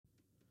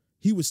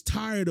He was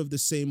tired of the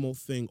same old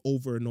thing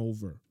over and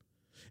over.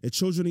 And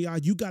children of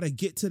God, you got to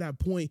get to that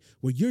point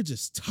where you're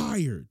just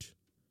tired.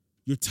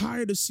 You're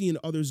tired of seeing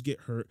others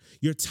get hurt.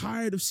 You're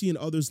tired of seeing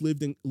others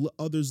living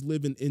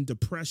in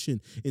depression,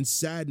 in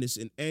sadness,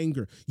 in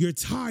anger. You're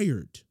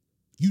tired.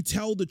 You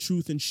tell the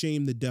truth and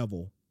shame the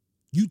devil.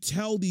 You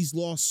tell these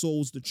lost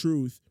souls the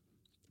truth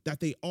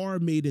that they are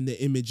made in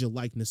the image and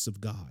likeness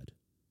of God.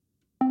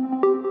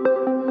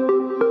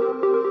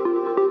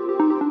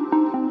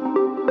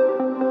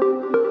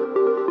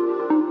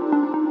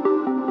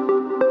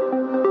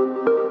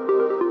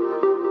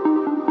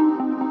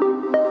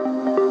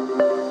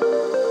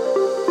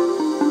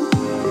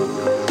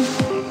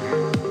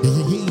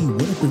 Hey,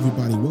 what up,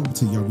 everybody? Welcome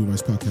to the Yahweh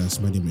Rise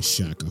Podcast. My name is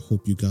Shaq. I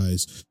hope you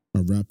guys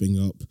are wrapping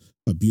up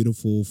a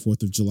beautiful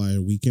 4th of July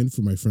weekend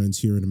for my friends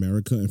here in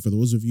America. And for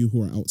those of you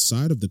who are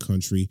outside of the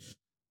country,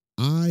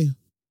 I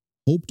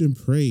hoped and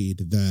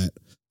prayed that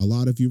a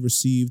lot of you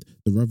received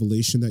the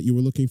revelation that you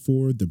were looking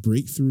for, the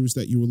breakthroughs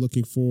that you were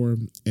looking for.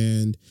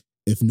 And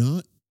if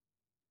not,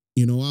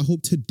 I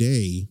hope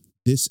today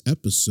this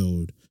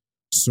episode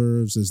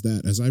serves as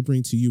that, as I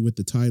bring to you with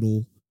the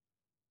title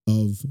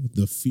of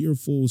The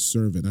Fearful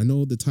Servant. I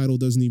know the title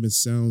doesn't even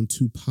sound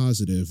too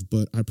positive,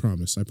 but I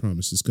promise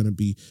it's going to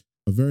be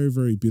a very,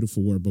 very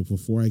beautiful word. But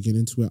before I get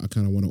into it, I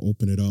kind of want to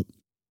open it up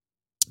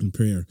in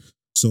prayer.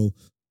 So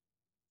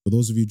for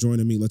those of you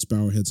joining me, let's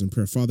bow our heads in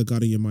prayer. Father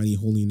God, in your mighty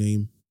holy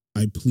name,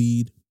 I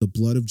plead the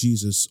blood of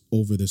Jesus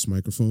over this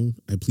microphone.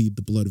 I plead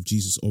the blood of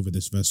Jesus over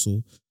this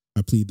vessel.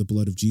 I plead the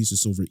blood of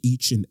Jesus over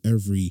each and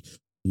every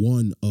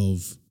one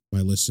of my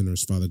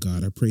listeners, Father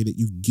God. I pray that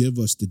you give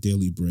us the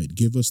daily bread,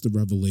 give us the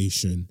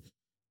revelation,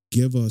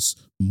 give us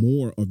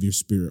more of your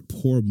spirit,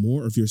 pour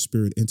more of your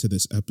spirit into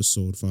this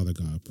episode, Father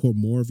God. Pour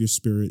more of your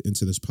spirit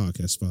into this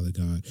podcast, Father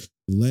God.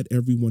 Let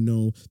everyone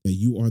know that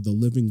you are the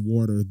living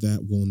water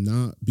that will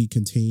not be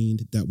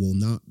contained, that will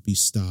not be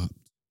stopped.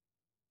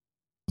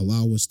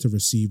 Allow us to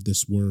receive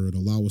this word.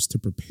 Allow us to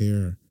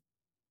prepare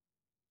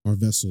our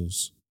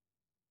vessels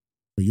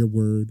for your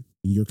word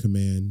and your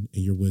command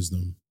and your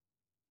wisdom,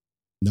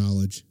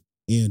 knowledge,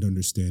 and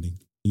understanding.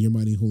 In your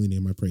mighty holy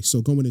name, I pray.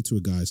 So going into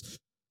it, guys,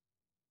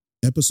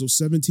 episode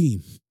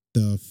 17,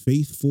 the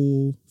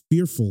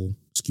fearful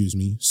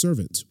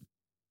servant.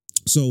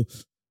 So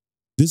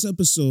this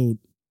episode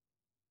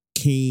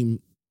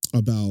came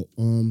about,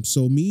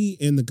 so me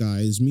and the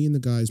guys,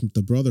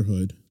 the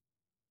brotherhood,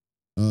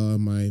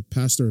 my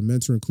pastor and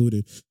mentor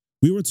included,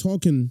 we were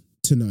talking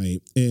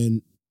tonight,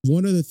 and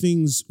one of the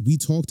things we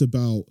talked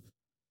about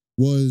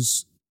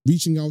was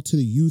reaching out to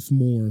the youth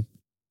more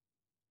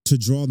to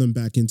draw them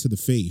back into the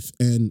faith.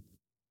 And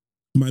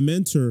my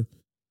mentor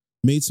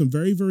made some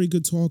very, very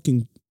good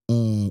talking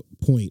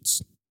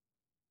points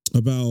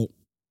about,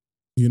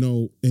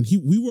 and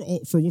we were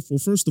all,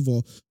 first of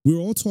all, we were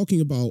all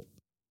talking about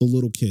the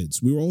little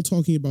kids. We were all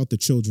talking about the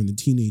children, the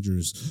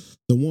teenagers,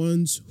 the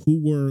ones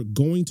who were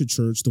going to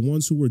church, the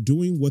ones who were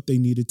doing what they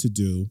needed to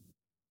do,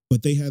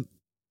 but they had,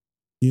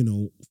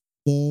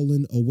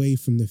 fallen away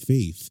from the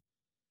faith.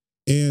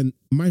 And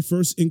my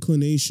first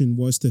inclination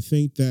was to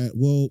think that,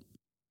 well,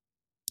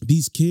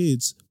 these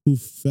kids who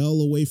fell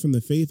away from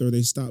the faith or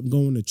they stopped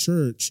going to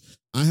church,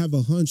 I have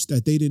a hunch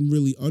that they didn't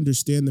really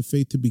understand the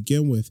faith to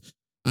begin with.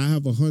 I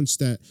have a hunch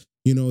that,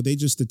 they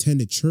just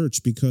attended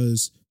church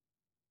because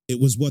it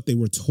was what they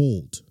were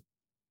told.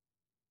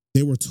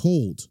 They were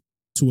told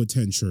to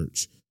attend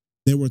church.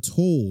 They were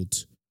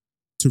told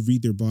to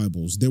read their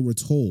Bibles. They were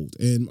told.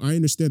 And I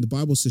understand the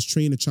Bible says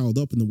train a child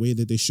up in the way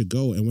that they should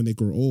go. And when they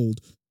grow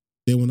old,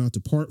 they will not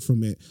depart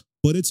from it.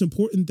 But it's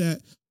important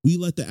that we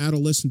let the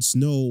adolescents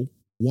know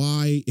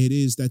why it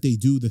is that they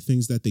do the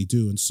things that they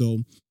do. And so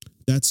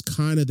that's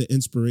kind of the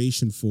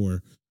inspiration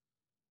for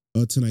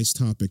tonight's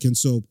topic. And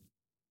so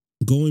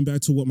going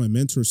back to what my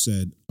mentor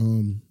said,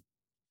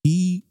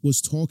 he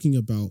was talking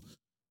about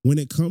when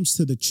it comes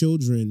to the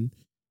children,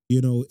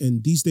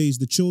 and these days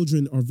the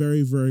children are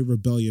very, very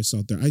rebellious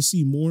out there. I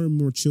see more and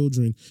more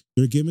children,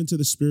 they're given to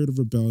the spirit of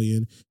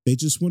rebellion. They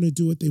just want to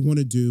do what they want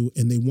to do,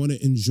 and they want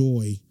to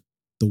enjoy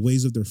the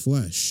ways of their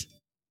flesh.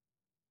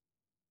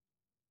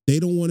 They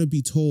don't want to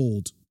be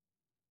told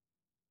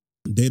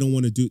they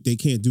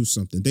can't do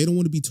something. They don't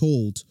want to be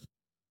told,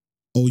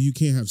 oh, you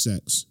can't have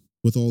sex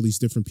with all these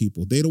different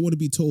people. They don't want to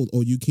be told,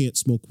 oh, you can't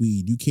smoke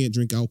weed. You can't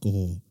drink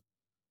alcohol.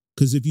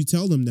 Because if you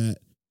tell them that,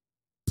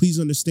 please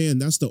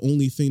understand that's the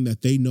only thing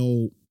that they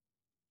know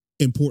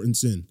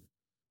importance in.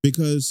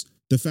 Because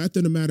the fact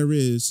of the matter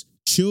is,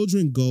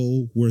 children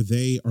go where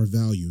they are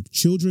valued.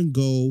 Children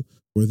go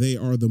where they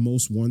are the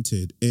most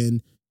wanted.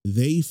 And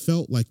they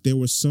felt like there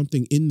was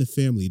something in the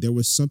family. There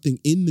was something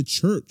in the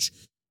church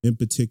in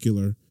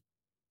particular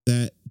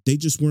that they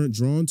just weren't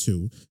drawn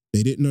to.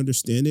 They didn't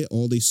understand it.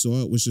 All they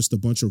saw it was just a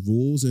bunch of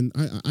rules. And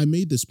I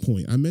made this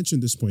point. I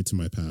mentioned this point to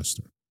my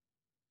pastor.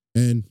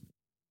 And,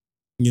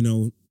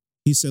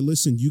 he said,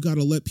 listen, you got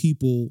to let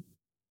people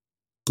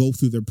go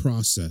through their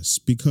process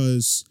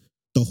because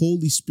the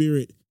Holy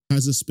Spirit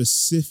has a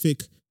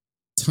specific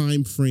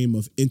time frame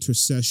of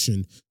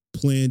intercession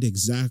planned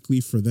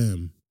exactly for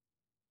them.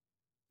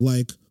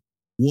 Like,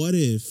 what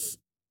if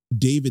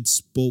David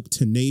spoke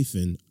to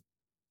Nathan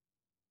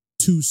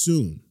too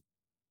soon?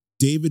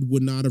 David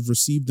would not have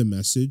received the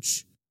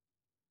message,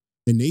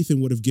 and Nathan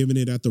would have given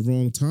it at the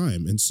wrong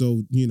time. And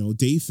so,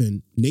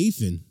 Nathan,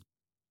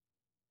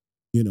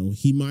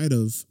 he might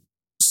have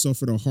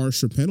suffered a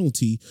harsher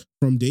penalty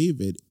from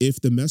David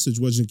if the message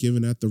wasn't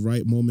given at the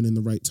right moment in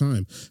the right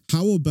time.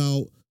 How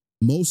about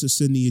Moses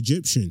and the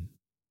Egyptian?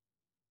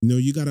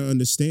 You got to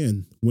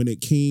understand, when it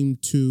came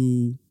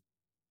to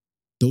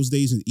those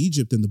days in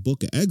Egypt in the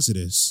book of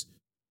Exodus,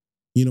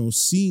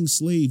 seeing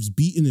slaves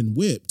beaten and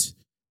whipped,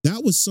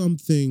 that was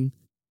something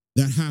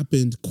that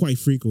happened quite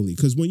frequently.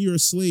 Because when you're a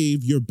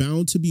slave, you're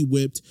bound to be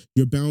whipped,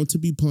 you're bound to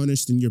be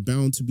punished, and you're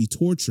bound to be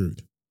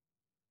tortured.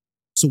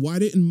 So why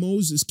didn't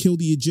Moses kill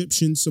the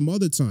Egyptians some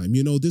other time?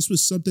 This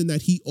was something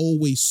that he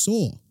always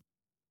saw.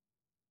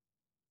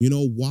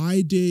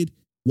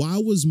 Why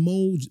was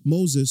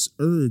Moses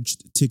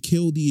urged to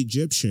kill the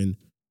Egyptian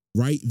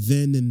right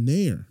then and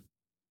there?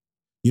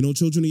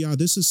 Children of Yah,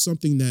 this is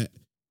something that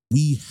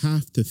we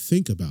have to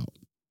think about.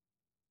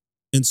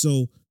 And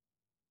so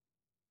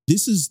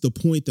this is the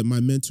point that my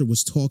mentor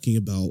was talking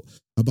about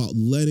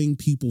letting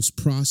people's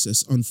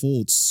process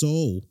unfold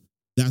so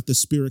that the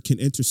Spirit can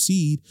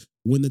intercede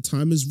when the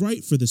time is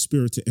right for the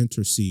Spirit to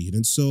intercede.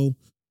 And so,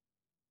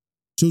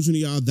 children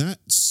of Yah, that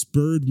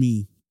spurred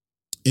me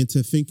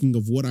into thinking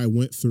of what I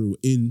went through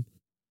in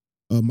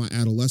my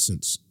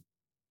adolescence.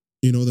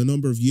 The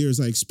number of years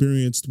I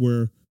experienced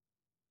were,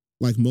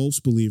 like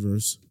most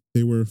believers,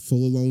 they were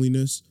full of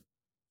loneliness,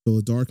 full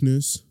of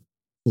darkness,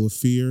 full of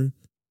fear,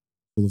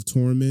 full of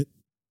torment,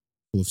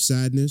 full of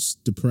sadness,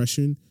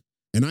 depression.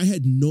 And I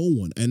had no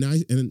one.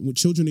 And with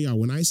children of Yah,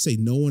 when I say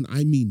no one,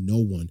 I mean no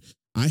one.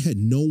 I had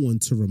no one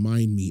to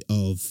remind me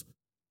of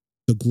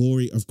the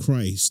glory of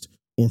Christ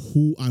or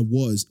who I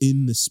was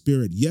in the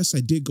Spirit. Yes, I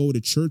did go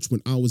to church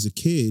when I was a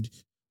kid,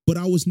 but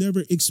I was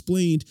never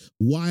explained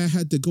why I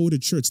had to go to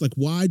church. Like,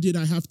 why did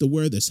I have to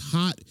wear this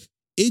hot,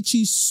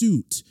 itchy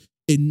suit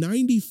in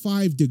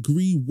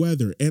 95-degree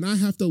weather? And I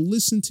have to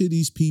listen to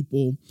these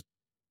people,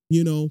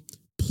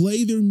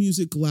 play their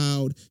music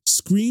loud,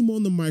 scream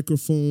on the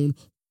microphone,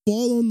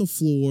 fall on the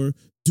floor,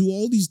 do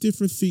all these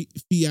different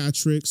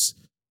theatrics.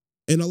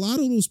 And a lot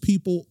of those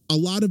people, a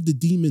lot of the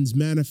demons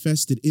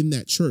manifested in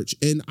that church.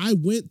 And I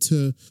went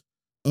to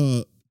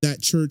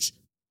that church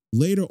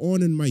later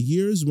on in my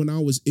years when I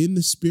was in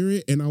the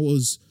Spirit and I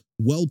was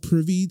well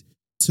privy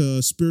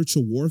to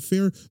spiritual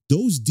warfare.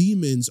 Those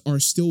demons are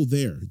still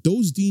there.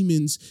 Those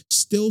demons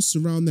still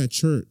surround that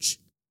church.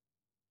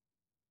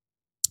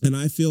 And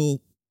I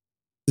feel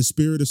the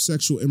spirit of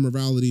sexual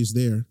immorality is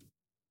there.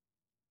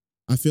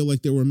 I feel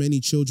like there were many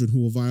children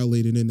who were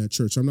violated in that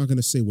church. I'm not going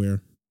to say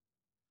where.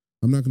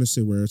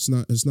 It's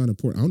not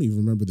important. I don't even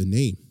remember the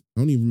name.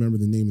 I don't even remember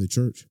the name of the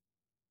church.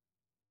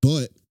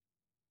 But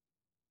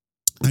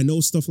I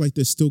know stuff like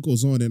this still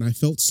goes on, and I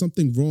felt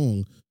something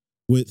wrong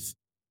with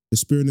the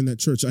spirit in that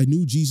church. I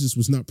knew Jesus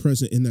was not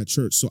present in that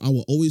church, so I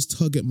will always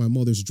tug at my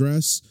mother's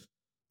dress,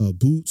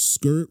 boots,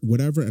 skirt,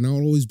 whatever, and I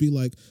would always be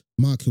like,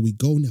 "Ma, can we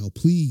go now,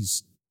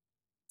 please?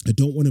 I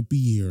don't want to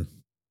be here.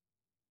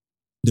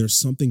 There's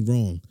something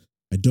wrong.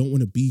 I don't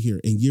want to be here."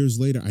 And years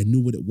later, I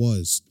knew what it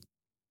was.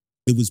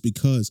 It was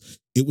because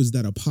it was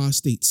that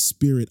apostate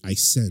spirit I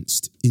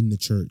sensed in the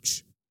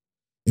church.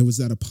 It was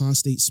that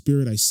apostate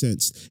spirit I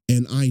sensed.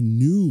 And I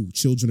knew,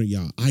 children of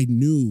Yah, I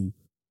knew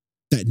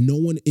that no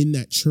one in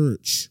that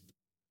church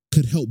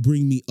could help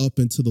bring me up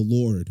into the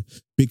Lord,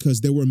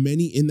 because there were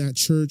many in that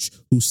church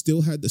who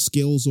still had the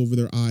scales over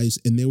their eyes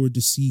and they were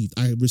deceived.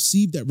 I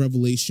received that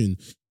revelation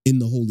in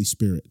the Holy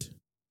Spirit.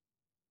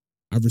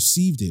 I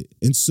received it.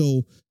 And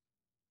so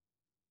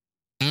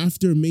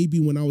after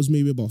when I was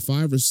maybe about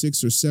 5 or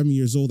 6 or 7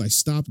 years old, I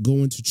stopped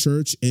going to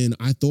church, and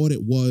I thought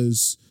it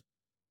was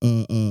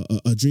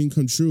a dream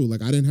come true.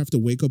 Like, I didn't have to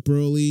wake up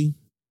early.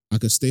 I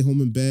could stay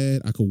home in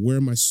bed. I could wear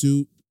my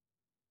suit.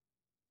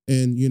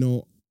 And,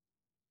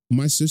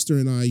 my sister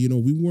and I,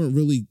 we weren't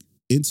really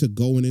into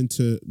going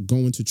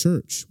to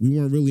church. We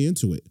weren't really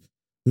into it.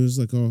 It was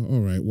like, oh, all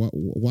right,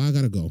 why I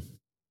gotta go?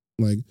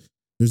 Like,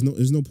 there's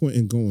no point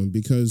in going,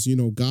 because,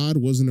 God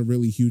wasn't a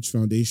really huge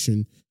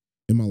foundation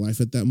in my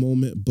life at that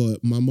moment.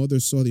 But my mother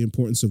saw the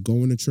importance of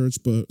going to church,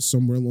 but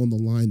somewhere along the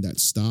line that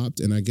stopped.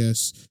 And I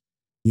guess,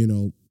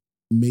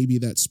 maybe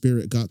that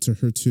spirit got to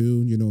her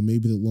too.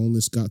 Maybe the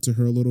loneliness got to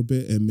her a little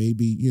bit, and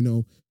maybe,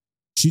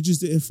 she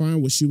just didn't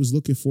find what she was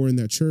looking for in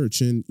that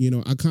church. And,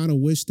 I kind of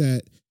wish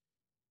that,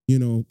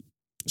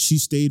 she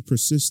stayed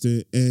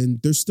persistent,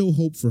 and there's still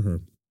hope for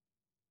her.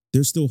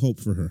 There's still hope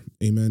for her.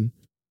 Amen.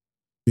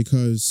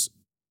 Because,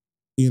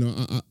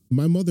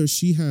 my mother,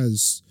 she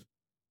has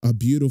a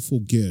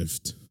beautiful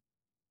gift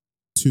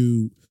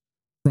to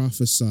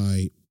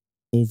prophesy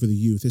over the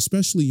youth,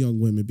 especially young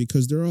women,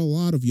 because there are a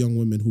lot of young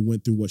women who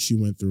went through what she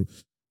went through.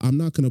 I'm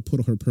not going to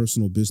put her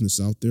personal business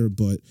out there,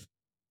 but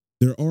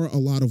there are a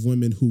lot of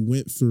women who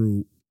went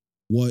through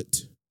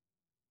what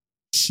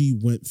she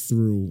went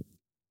through.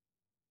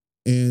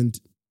 And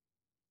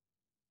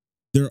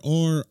there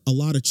are a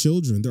lot of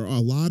children, there are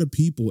a lot of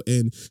people.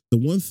 And the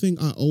one thing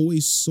I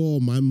always saw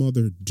my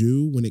mother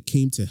do when it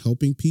came to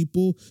helping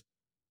people,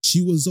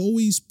 she was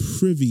always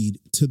privy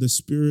to the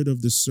spirit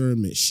of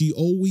discernment. She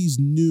always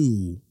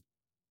knew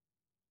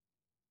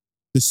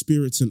the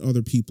spirits in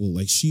other people.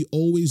 Like, she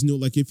always knew,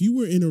 like, if you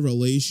were in a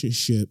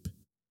relationship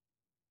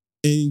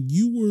and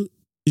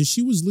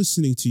she was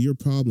listening to your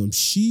problem,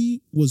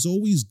 she was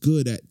always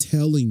good at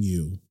telling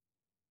you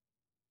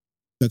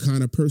the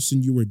kind of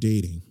person you were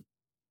dating.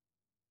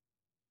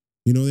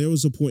 You know, there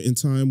was a point in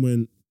time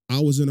when I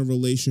was in a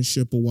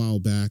relationship a while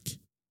back,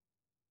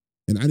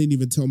 and I didn't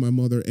even tell my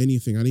mother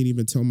anything. I didn't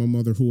even tell my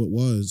mother who it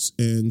was.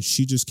 And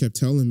she just kept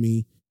telling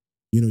me,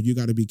 you know, you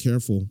got to be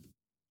careful.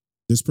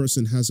 This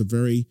person has a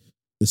very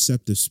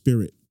deceptive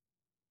spirit,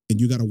 and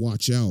you got to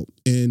watch out.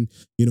 And,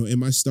 you know, in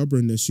my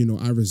stubbornness, you know,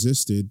 I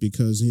resisted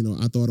because, you know,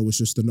 I thought it was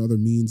just another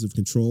means of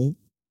control.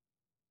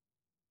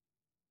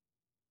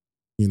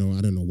 You know,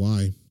 I don't know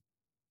why.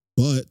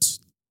 But,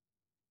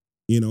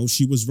 you know,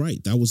 she was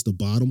right. That was the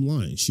bottom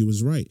line. She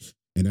was right.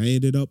 And I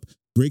ended up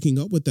breaking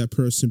up with that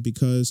person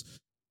because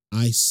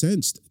I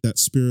sensed that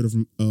spirit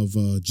of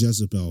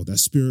Jezebel, that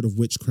spirit of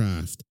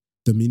witchcraft,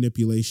 the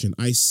manipulation.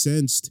 I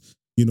sensed,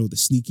 you know, the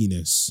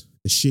sneakiness,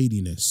 the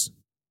shadiness.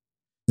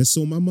 And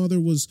so my mother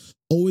was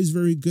always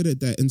very good at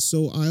that. And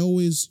so I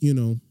always, you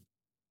know,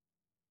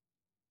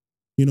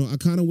 I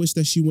kind of wish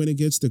that she went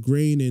against the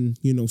grain and,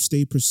 you know,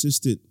 stayed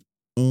persistent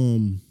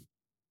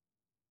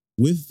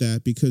with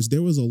that, because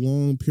there was a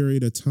long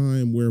period of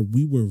time where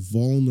we were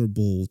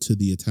vulnerable to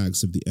the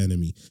attacks of the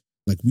enemy.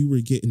 Like, we were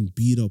getting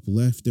beat up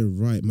left and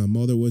right. My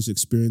mother was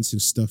experiencing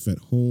stuff at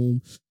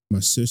home.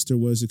 My sister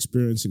was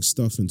experiencing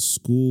stuff in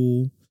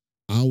school.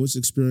 I was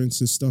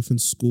experiencing stuff in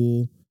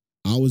school.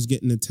 I was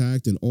getting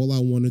attacked, and all I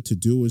wanted to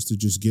do was to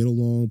just get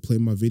along, play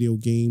my video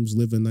games,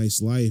 live a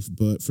nice life.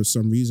 But for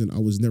some reason, I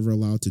was never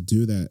allowed to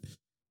do that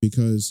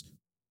because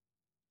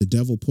the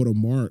devil put a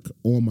mark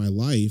on my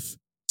life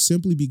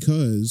simply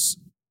because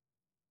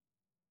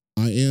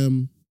I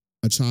am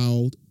a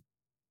child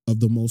of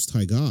the Most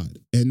High God.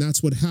 And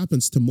that's what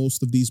happens to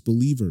most of these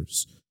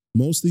believers.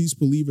 Most of these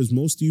believers,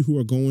 most of you who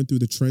are going through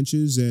the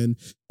trenches and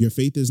your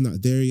faith is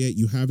not there yet,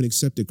 you haven't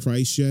accepted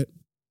Christ yet,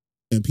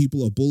 and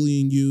people are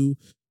bullying you,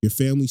 your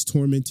family's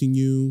tormenting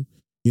you.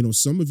 You know,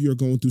 some of you are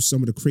going through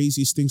some of the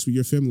craziest things with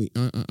your family.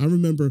 I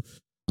remember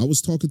I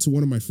was talking to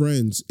one of my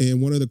friends,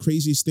 and one of the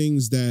craziest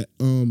things that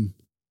the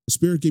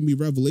Spirit gave me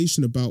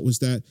revelation about was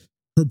that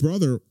her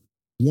brother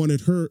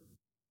wanted her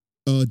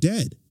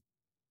dead.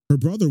 Her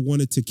brother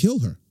wanted to kill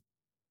her.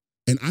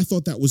 And I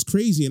thought that was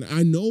crazy. And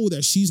I know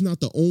that she's not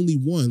the only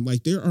one.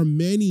 Like, there are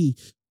many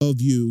of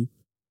you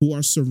who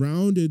are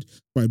surrounded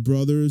by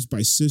brothers,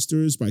 by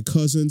sisters, by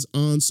cousins,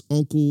 aunts,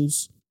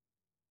 uncles,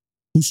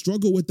 who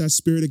struggle with that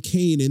spirit of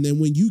Cain. And then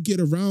when you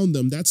get around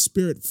them, that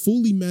spirit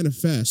fully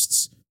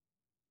manifests.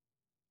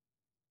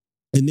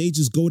 And they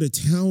just go to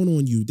town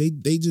on you. They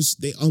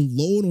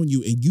unload on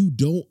you, and you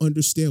don't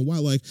understand why.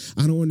 Like,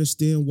 I don't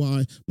understand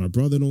why my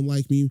brother don't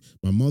like me,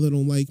 my mother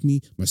don't like me,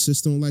 my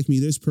sister don't like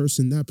me, this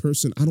person, that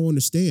person. I don't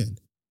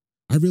understand.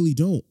 I really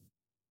don't.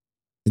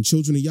 And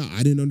children of Yah,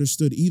 I didn't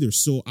understand either.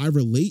 So I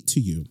relate to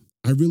you.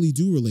 I really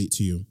do relate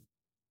to you.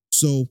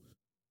 So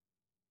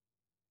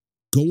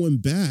going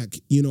back,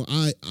 you know,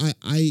 I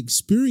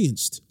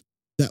experienced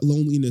that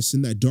loneliness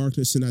and that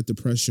darkness and that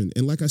depression.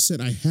 And like I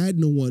said, I had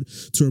no one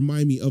to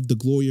remind me of the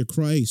glory of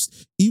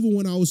Christ. Even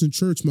when I was in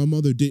church, my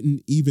mother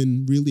didn't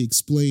even really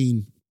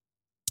explain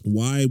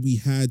why we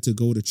had to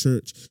go to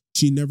church.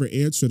 She never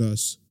answered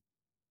us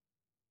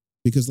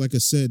because, like I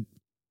said,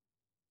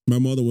 my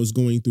mother was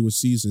going through a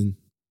season,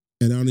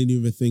 and I don't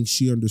even think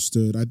she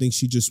understood. I think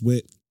she just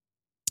went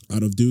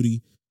out of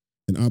duty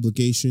and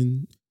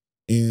obligation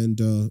and,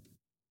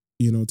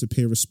 you know, to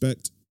pay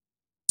respect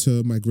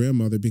to my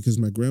grandmother, because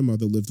my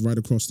grandmother lived right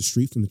across the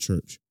street from the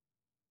church.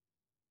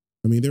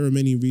 I mean, there are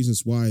many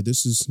reasons why.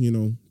 This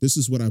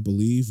is what I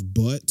believe,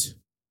 but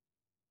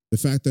the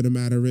fact of the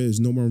matter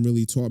is, no one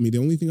really taught me. The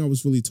only thing I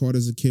was really taught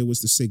as a kid was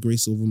to say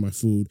grace over my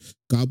food.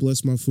 God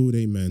bless my food,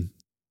 amen.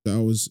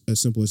 That was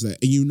as simple as that.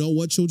 And you know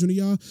what, children of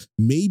Yah?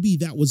 Maybe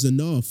that was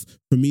enough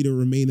for me to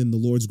remain in the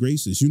Lord's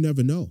graces. You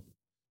never know.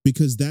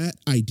 Because that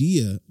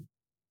idea,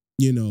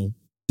 you know,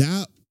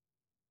 that,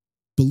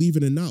 believe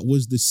it or not,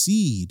 was the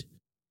seed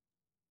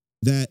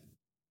that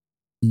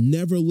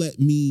never let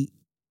me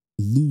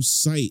lose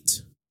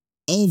sight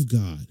of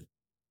God.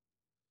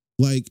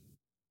 Like,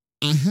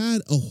 I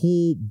had a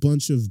whole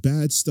bunch of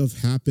bad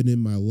stuff happen in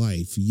my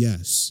life,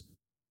 yes.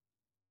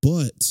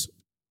 But,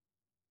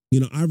 you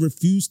know, I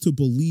refused to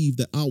believe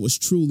that I was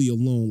truly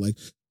alone. Like,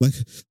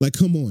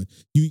 come on.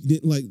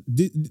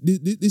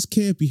 This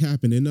can't be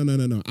happening.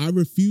 No. I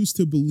refuse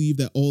to believe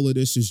that all of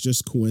this is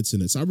just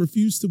coincidence. I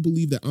refuse to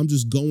believe that I'm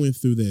just going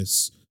through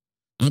this.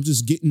 I'm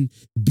just getting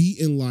beat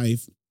in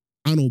life.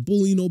 I don't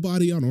bully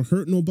nobody. I don't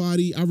hurt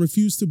nobody. I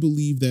refuse to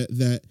believe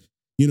that,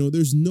 you know,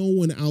 there's no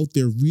one out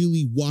there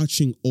really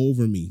watching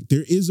over me.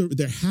 There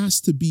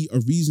has to be a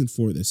reason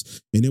for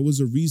this. And it was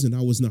a reason I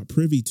was not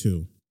privy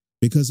to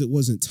because it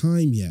wasn't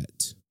time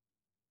yet.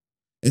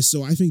 And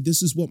so I think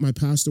this is what my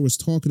pastor was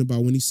talking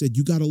about when he said,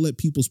 you got to let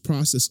people's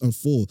process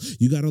unfold.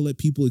 You got to let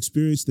people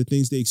experience the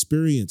things they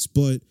experience.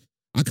 But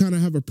I kind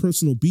of have a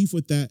personal beef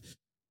with that.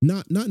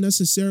 Not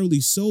necessarily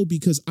so,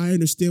 because I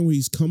understand where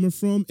he's coming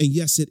from. And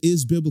yes, it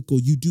is biblical.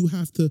 You do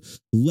have to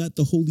let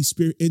the Holy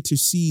Spirit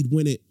intercede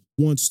when it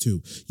wants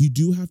to. You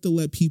do have to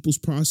let people's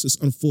process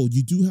unfold.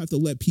 You do have to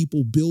let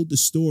people build the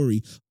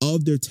story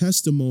of their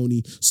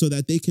testimony so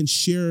that they can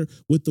share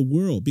with the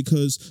world,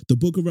 because the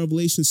book of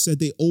Revelation said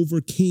they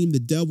overcame the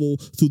devil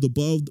through the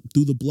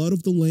blood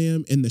of the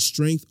Lamb and the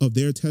strength of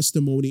their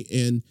testimony.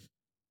 And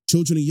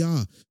children of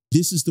Yah,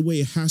 this is the way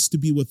it has to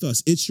be with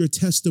us. It's your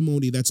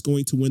testimony that's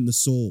going to win the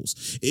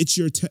souls.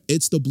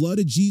 It's the blood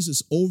of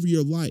Jesus over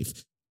your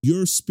life,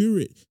 your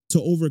spirit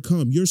to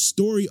overcome, your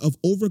story of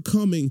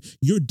overcoming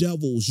your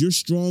devils, your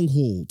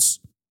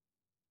strongholds.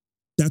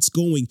 That's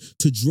going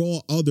to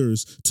draw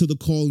others to the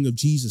calling of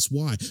Jesus.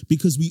 Why?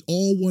 Because we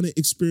all want to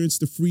experience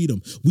the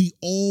freedom. We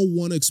all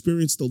want to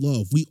experience the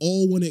love. We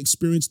all want to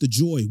experience the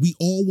joy. We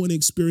all want to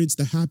experience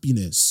the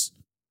happiness.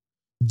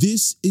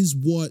 This is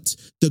what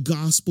the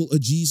gospel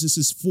of Jesus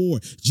is for.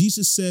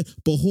 Jesus said,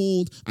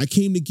 behold, I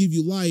came to give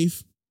you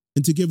life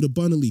and to give it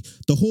abundantly.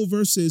 The whole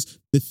verse is,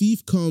 the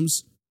thief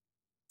comes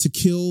to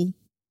kill,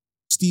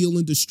 steal,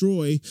 and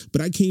destroy, but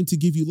I came to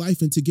give you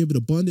life and to give it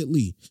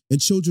abundantly. And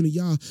children of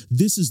Yah,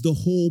 this is the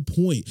whole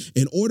point.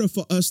 In order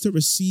for us to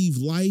receive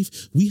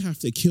life, we have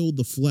to kill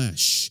the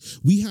flesh.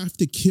 We have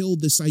to kill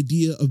this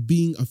idea of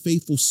being a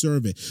faithful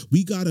servant.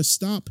 We got to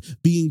stop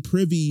being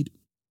privy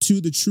to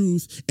the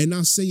truth and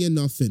not saying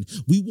nothing.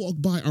 We walk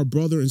by our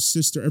brother and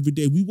sister every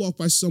day. We walk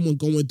by someone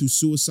going through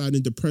suicide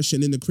and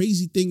depression. And the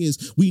crazy thing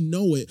is, we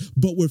know it,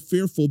 but we're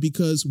fearful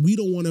because we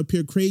don't want to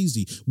appear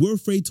crazy. We're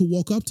afraid to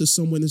walk up to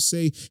someone and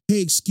say,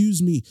 hey,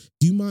 excuse me,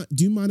 do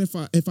you mind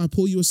if I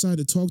pull you aside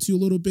to talk to you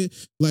a little bit?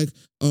 Like,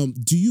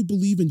 do you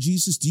believe in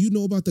Jesus? Do you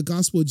know about the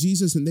gospel of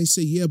Jesus? And they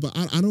say, yeah, but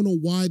I don't know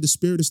why the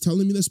Spirit is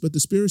telling me this, but the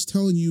Spirit's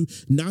telling you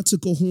not to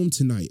go home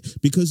tonight,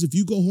 because if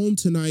you go home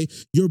tonight,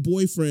 your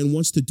boyfriend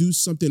wants to do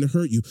something to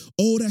hurt you.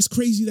 Oh, that's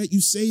crazy that you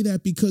say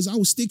that, because I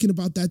was thinking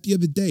about that the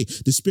other day.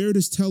 The Spirit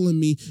is telling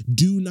me,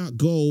 do not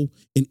go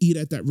and eat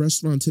at that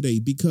restaurant today,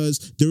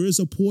 because there is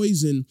a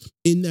poison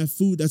in that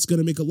food that's going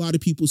to make a lot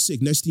of people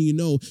sick. Next thing you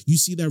know, you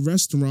see that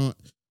restaurant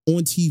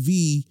on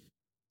TV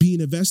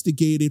being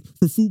investigated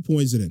for food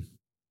poisoning.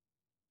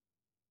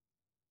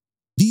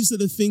 These are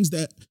the things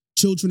that,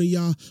 children of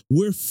Yah,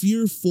 we're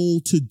fearful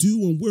to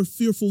do and we're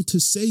fearful to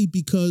say,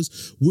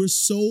 because we're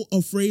so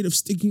afraid of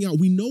sticking out.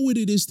 We know what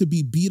it is to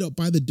be beat up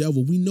by the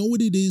devil. We know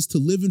what it is to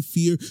live in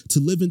fear, to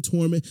live in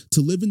torment,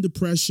 to live in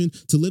depression,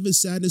 to live in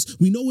sadness.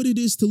 We know what it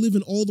is to live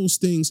in all those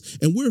things.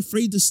 And we're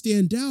afraid to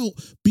stand out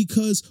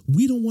because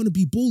we don't want to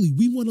be bullied.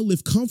 We want to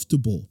live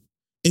comfortable.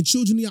 And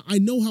children, yeah, I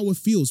know how it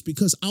feels,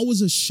 because I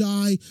was a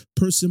shy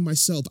person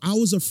myself. I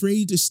was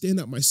afraid to stand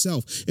up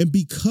myself. And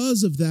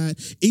because of that,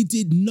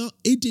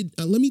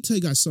 let me tell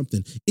you guys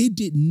something. It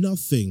did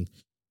nothing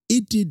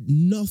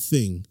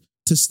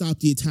to stop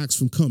the attacks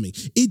from coming.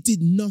 It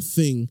did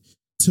nothing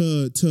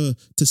to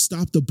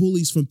stop the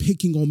bullies from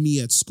picking on me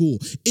at school.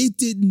 It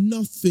did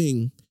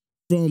nothing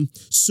from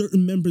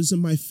certain members of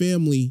my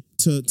family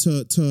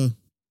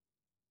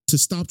to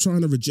stop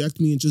trying to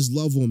reject me and just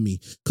love on me.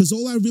 Because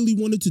all I really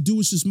wanted to do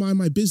was just mind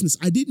my business.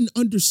 I didn't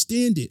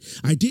understand it.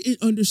 I didn't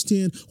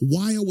understand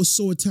why I was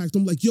so attacked.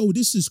 I'm like, yo,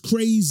 this is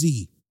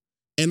crazy.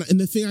 And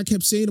the thing I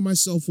kept saying to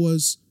myself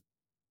was,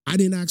 I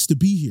didn't ask to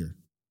be here.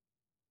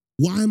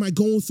 Why am I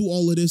going through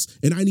all of this?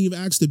 And I didn't even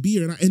ask to be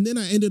here. And then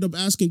I ended up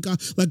asking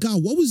God, like,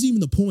 God, what was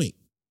even the point?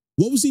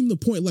 What was even the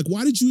point? Like,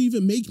 why did you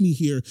even make me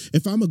here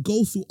if I'm going to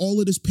go through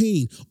all of this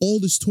pain, all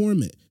this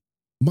torment?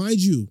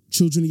 Mind you,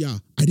 children of Yah,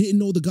 I didn't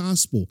know the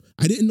gospel.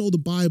 I didn't know the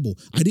Bible.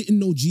 I didn't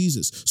know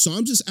Jesus. So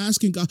I'm just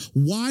asking God,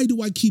 why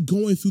do I keep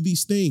going through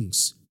these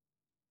things?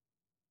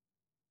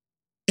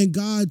 And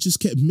God just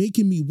kept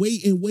making me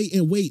wait and wait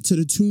and wait to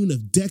the tune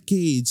of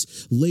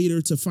decades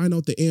later to find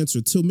out the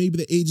answer, till maybe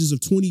the ages of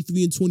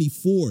 23 and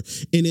 24.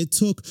 And it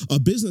took a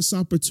business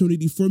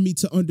opportunity for me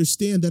to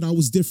understand that I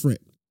was different.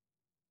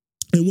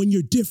 And when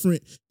you're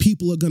different,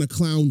 people are going to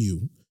clown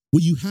you.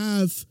 When you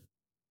have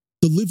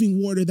the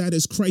living water that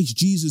is Christ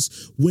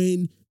Jesus,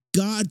 when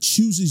God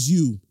chooses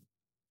you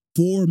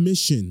for a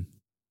mission,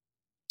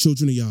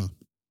 children of Yah,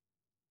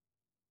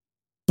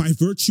 by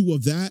virtue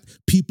of that,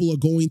 people are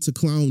going to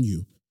clown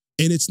you.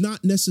 And it's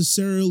not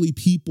necessarily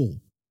people.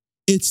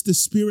 It's the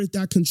spirit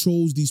that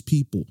controls these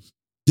people.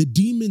 The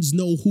demons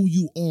know who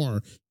you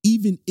are,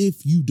 even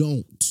if you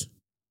don't.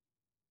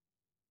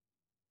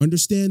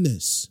 Understand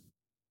this.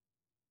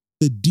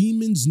 The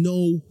demons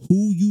know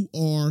who you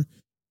are,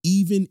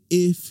 even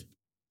if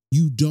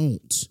you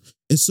don't.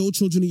 And so,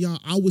 children of Yah,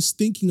 I was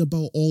thinking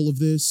about all of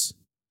this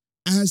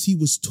as he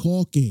was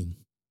talking.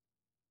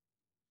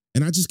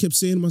 And I just kept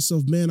saying to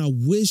myself, man, I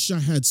wish I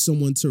had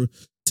someone to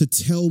to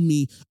tell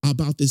me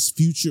about this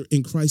future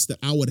in Christ that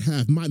I would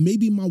have.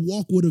 Maybe my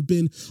walk would have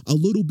been a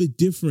little bit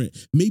different.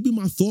 Maybe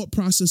my thought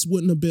process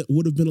would have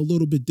been a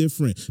little bit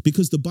different,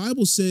 because the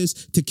Bible says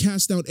to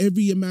cast out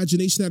every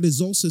imagination that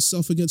exalts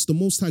itself against the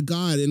Most High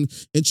God. And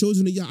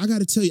children of Yah, I got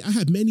to tell you, I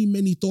had many,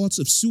 many thoughts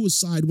of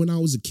suicide when I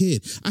was a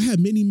kid. I had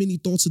many, many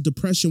thoughts of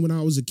depression when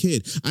I was a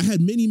kid. I had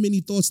many,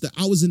 many thoughts that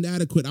I was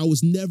inadequate. I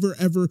was never,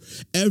 ever,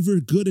 ever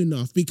good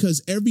enough,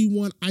 because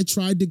everyone I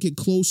tried to get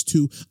close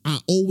to, I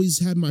always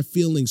had my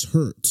feelings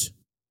hurt.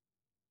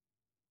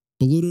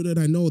 But little did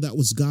I know that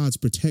was God's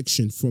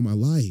protection for my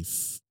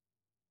life.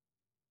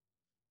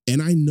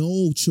 And I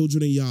know,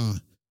 children of Yah,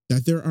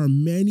 that there are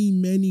many,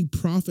 many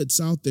prophets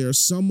out there,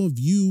 some of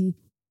you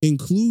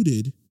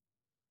included,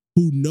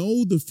 who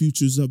know the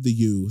futures of the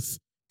youth.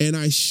 And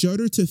I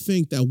shudder to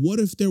think that what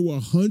if there were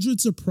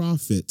hundreds of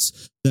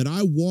prophets that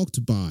I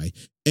walked by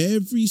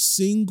every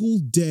single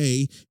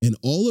day, and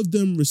all of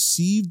them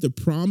received the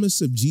promise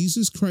of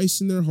Jesus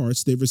Christ in their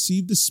hearts. They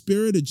received the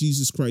Spirit of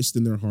Jesus Christ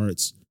in their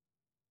hearts,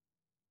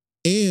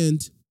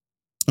 and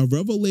a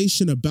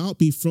revelation about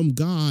me from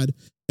God,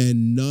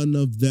 and none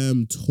of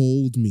them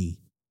told me.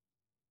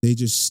 They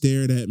just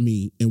stared at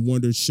me and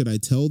wondered, should I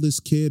tell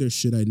this kid or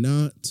should I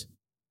not?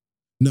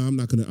 No, I'm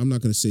not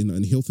gonna say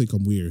nothing. He'll think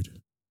I'm weird.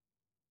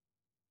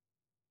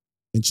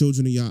 And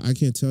children of Yah, I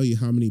can't tell you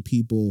how many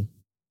people,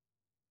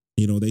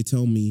 they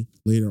tell me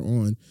later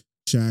on,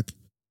 Shaq,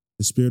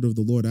 the Spirit of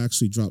the Lord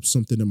actually dropped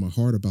something in my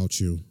heart about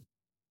you.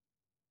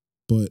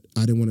 But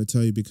I didn't want to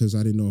tell you because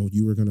I didn't know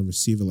you were going to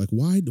receive it. Like,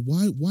 why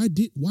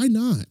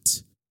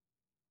not?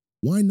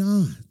 Why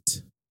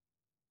not?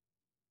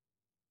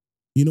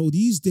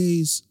 These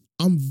days,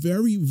 I'm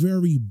very,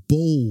 very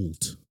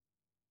bold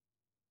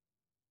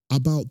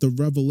about the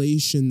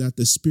revelation that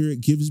the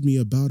Spirit gives me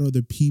about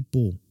other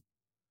people.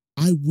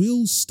 I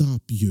will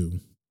stop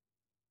you.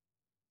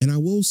 And I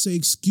will say,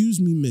 excuse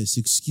me, miss,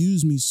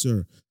 excuse me,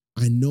 sir.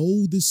 I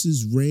know this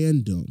is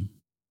random.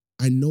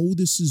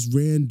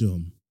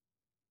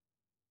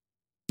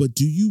 But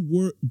do you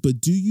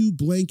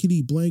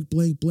blankety blank,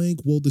 blank,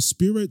 blank? Well, the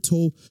Spirit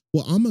told,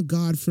 I'm a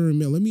God-fearing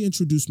man. Let me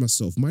introduce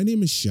myself. My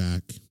name is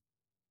Shaq,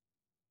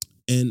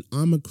 and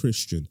I'm a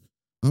Christian.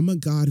 I'm a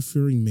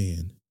God-fearing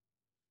man.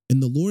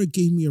 And the Lord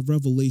gave me a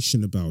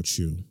revelation about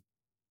you.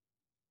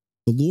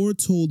 The Lord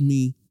told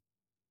me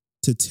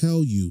to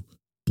tell you,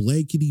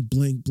 blankety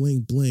blank,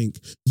 blank, blank.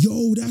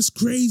 Yo, that's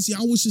crazy. I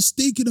was just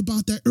thinking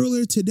about that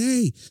earlier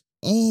today.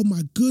 Oh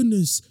my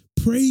goodness.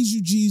 Praise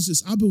you,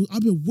 Jesus. I've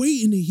been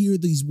waiting to hear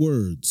these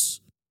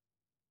words.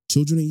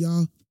 Children of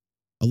Yah,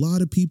 a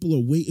lot of people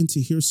are waiting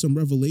to hear some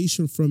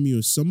revelation from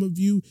you. Some of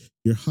you,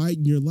 you're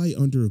hiding your light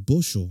under a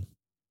bushel.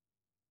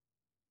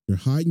 You're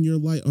hiding your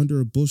light under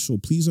a bushel.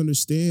 Please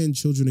understand,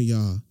 children of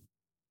Yah,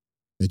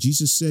 that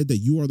Jesus said that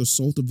you are the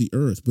salt of the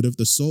earth. But if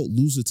the salt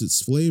loses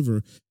its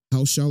flavor,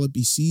 how shall it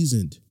be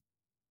seasoned?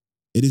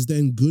 It is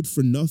then good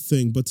for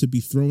nothing but to be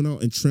thrown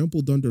out and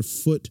trampled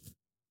underfoot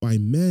by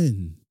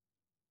men.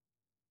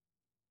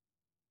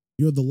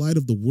 You're the light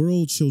of the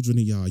world, children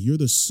of Yah. You're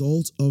the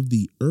salt of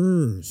the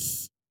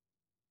earth.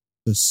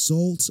 The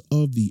salt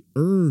of the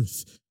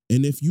earth.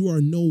 And if you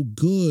are no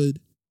good,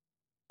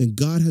 then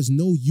God has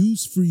no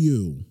use for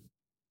you.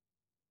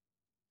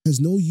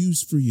 Has no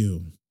use for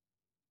you.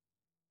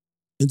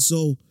 And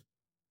so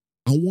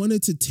I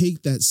wanted to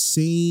take that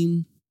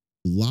same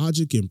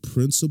logic and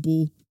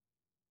principle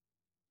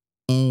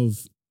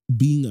of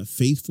being a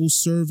faithful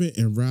servant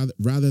and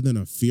rather than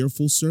a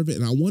fearful servant,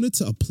 and I wanted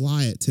to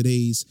apply it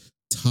today's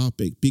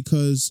topic,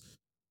 because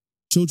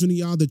children of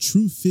Yah, the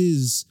truth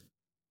is,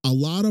 a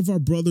lot of our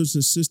brothers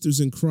and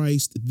sisters in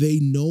Christ, they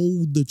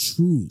know the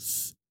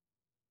truth.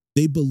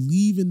 They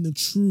believe in the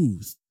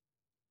truth,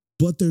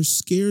 but they're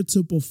scared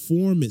to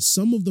perform it.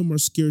 Some of them are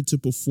scared to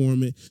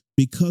perform it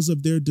because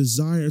of their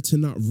desire to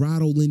not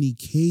rattle any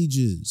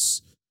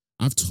cages.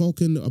 I've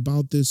talked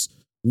about this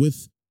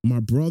with my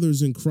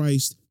brothers in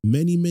Christ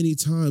many, many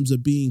times,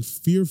 of being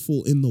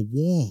fearful in the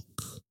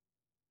walk.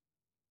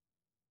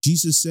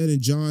 Jesus said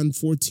in John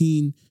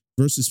 14,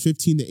 verses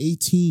 15 to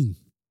 18,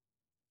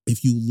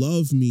 if you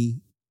love me,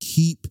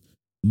 keep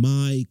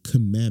my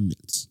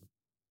commandments.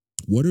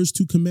 What are his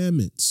 2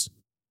 commandments?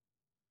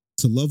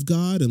 To love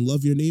God and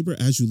love your neighbor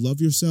as you love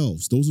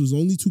yourselves. Those are his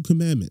only 2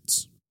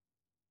 commandments.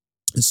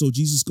 And so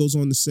Jesus goes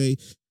on to say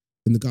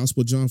in the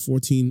Gospel of John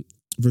 14,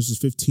 verses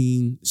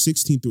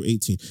 16 through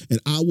 18, and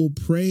I will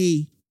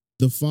pray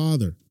the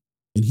Father,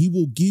 and he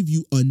will give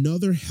you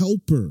another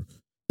helper,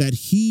 that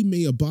he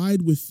may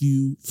abide with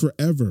you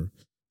forever,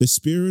 the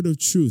Spirit of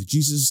truth.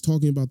 Jesus is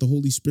talking about the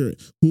Holy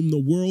Spirit, whom the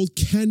world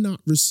cannot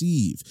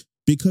receive,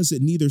 because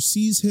it neither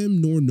sees him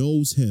nor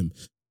knows him.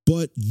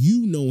 But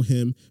you know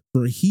him,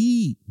 for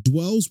he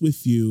dwells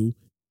with you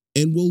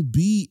and will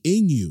be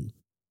in you.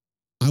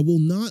 I will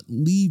not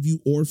leave you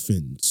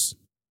orphans.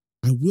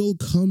 I will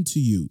come to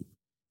you.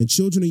 And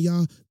children of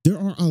Yah, there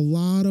are a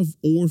lot of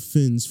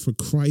orphans for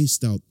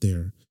Christ out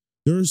there.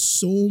 There are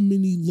so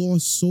many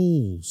lost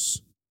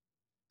souls.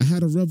 I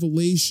had a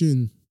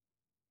revelation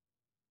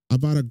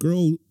about a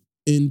girl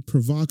in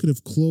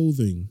provocative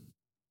clothing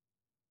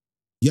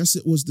Yes,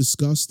 it was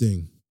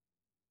disgusting.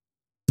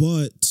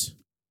 But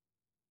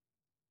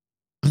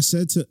I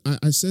said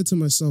to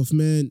myself,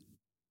 man,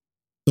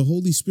 the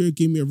Holy Spirit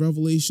gave me a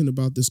revelation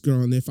about this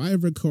girl. And if I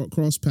ever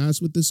cross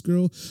paths with this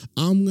girl,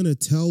 I'm going to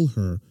tell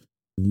her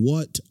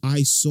what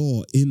I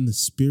saw in the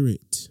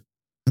spirit.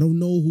 I don't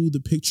know who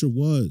the picture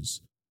was,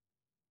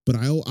 but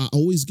I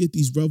always get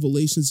these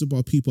revelations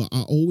about people.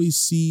 I always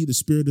see the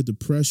spirit of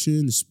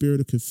depression, the spirit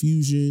of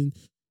confusion,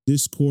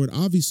 discord,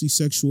 obviously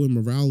sexual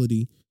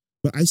immorality.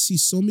 But I see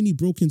so many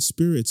broken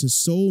spirits and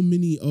so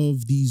many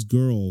of these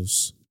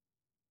girls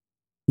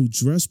who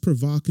dress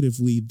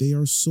provocatively. They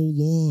are so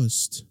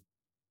lost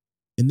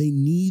and they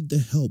need the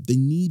help. They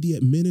need the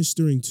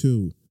administering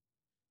to.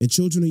 And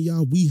children of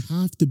Yah, we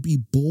have to be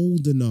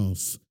bold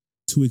enough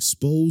to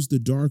expose the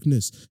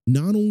darkness,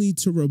 not only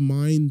to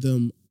remind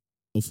them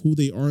of who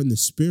they are in the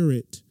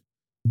spirit,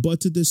 but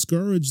to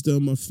discourage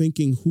them of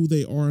thinking who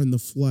they are in the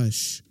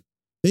flesh.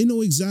 They know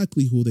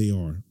exactly who they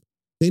are.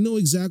 They know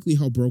exactly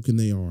how broken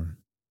they are.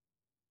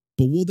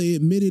 But will they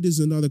admit it is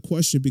another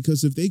question,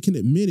 because if they can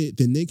admit it,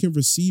 then they can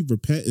receive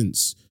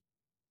repentance.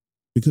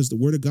 Because the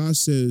word of God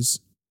says,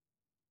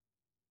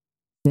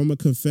 from a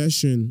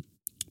confession,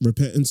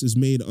 repentance is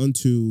made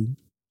unto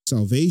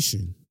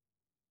salvation.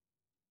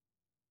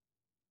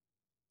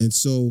 And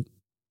so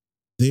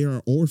they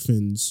are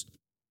orphans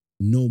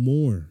no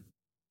more,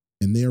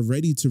 and they are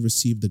ready to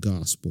receive the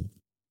gospel.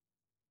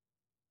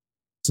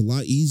 It's a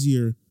lot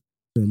easier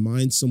to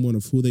remind someone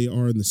of who they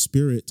are in the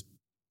spirit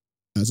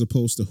as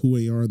opposed to who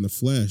they are in the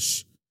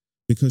flesh,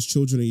 because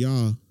children of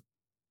Yah,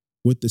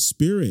 with the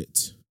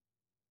spirit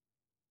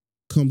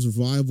comes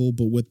revival,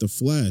 but with the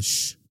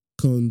flesh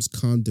comes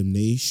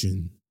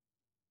condemnation.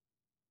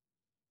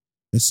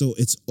 And so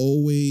it's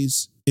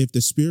always, if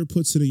the spirit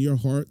puts it in your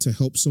heart to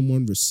help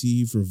someone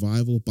receive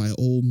revival, by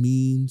all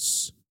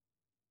means,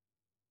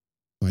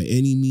 by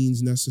any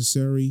means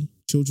necessary,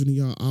 children of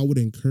Yah, I would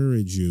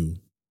encourage you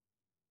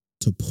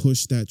to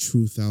push that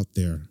truth out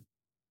there,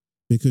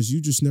 because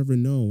you just never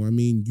know. I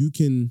mean, you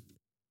can,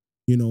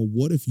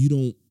 what if you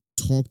don't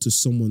talk to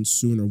someone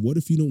sooner? What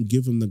if you don't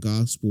give them the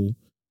gospel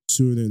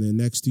sooner, and the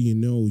next thing you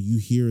know, you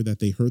hear that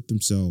they hurt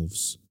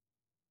themselves,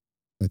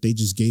 that they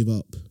just gave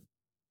up?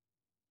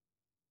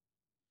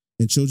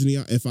 And children,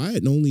 if I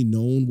had only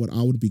known what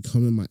I would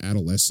become in my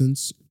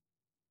adolescence,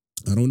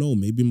 I don't know,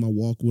 maybe my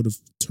walk would have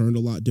turned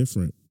a lot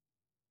different.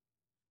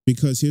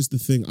 Because here's the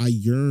thing, I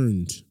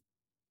yearned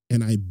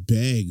and I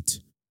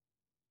begged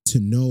to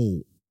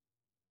know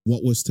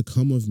what was to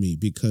come of me,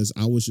 because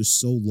I was just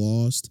so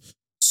lost,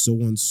 so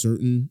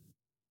uncertain.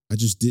 I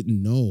just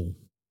didn't know.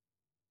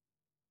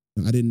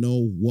 I didn't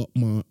know what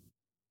my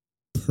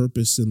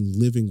purpose in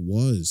living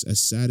was.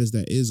 As sad as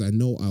that is, I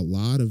know a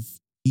lot of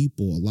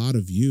people, a lot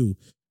of you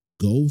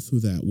go through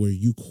that, where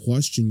you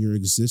question your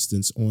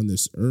existence on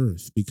this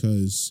earth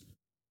because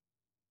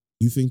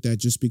you think that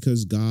just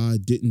because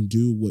God didn't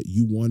do what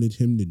you wanted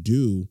him to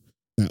do,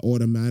 that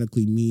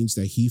automatically means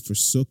that he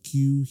forsook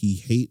you, he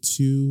hates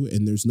you,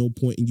 and there's no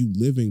point in you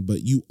living.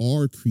 But you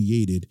are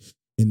created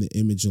in the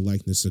image and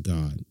likeness of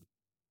God.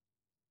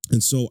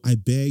 And so I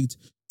begged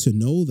to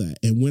know that.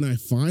 And when I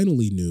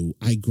finally knew,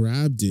 I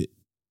grabbed it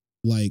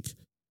like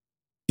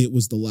it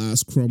was the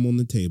last crumb on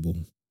the table.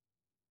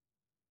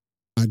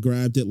 I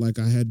grabbed it like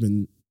I had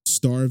been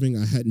starving.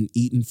 I hadn't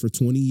eaten for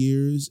 20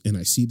 years, and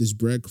I see this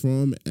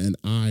breadcrumb and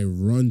I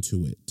run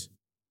to it,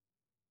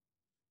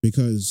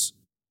 because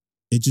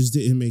it just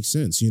didn't make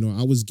sense.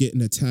 I was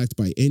getting attacked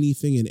by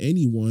anything and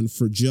anyone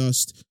for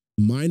just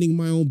minding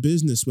my own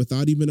business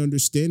without even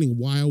understanding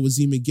why I was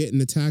even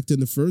getting attacked in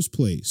the first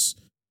place.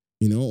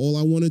 All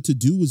I wanted to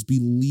do was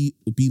be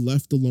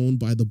left alone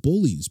by the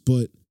bullies,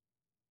 but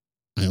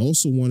I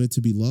also wanted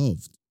to be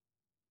loved.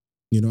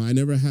 I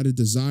never had a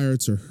desire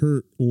to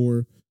hurt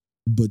or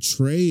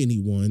betray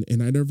anyone,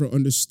 and I never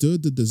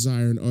understood the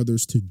desire in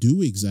others to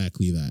do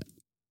exactly that.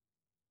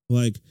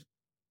 Like,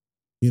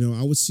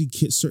 I would see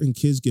certain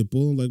kids get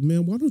bullied, like,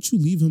 man, why don't you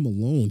leave him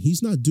alone?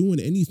 He's not doing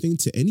anything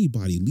to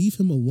anybody. Leave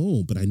him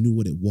alone. But I knew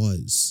what it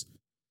was.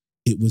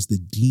 It was the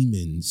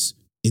demons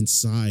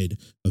inside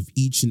of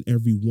each and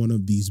every one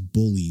of these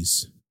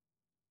bullies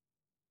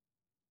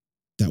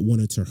that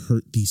wanted to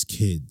hurt these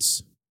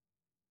kids,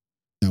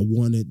 that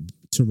wanted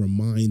to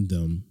remind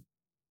them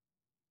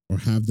or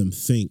have them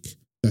think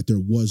that there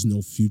was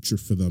no future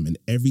for them. And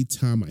every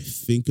time I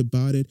think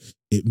about it,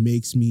 it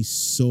makes me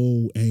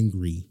so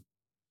angry.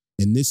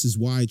 And this is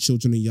why,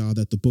 children of Yah,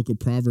 that the book of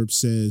Proverbs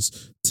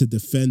says to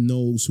defend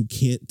those who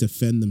can't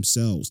defend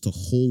themselves, to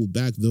hold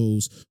back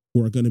those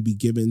who are going to be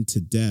given to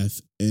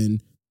death,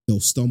 and they'll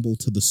stumble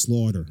to the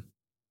slaughter.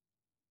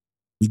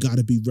 We got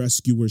to be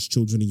rescuers,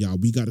 children of Yah.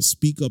 We got to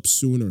speak up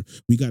sooner.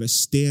 We got to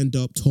stand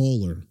up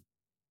taller.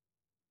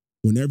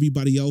 When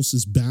everybody else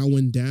is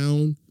bowing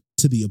down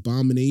to the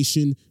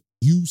abomination,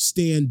 you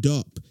stand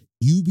up.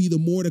 You be the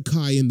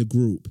Mordecai in the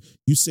group.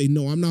 You say,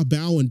 no, I'm not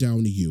bowing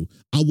down to you.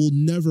 I will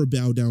never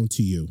bow down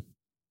to you.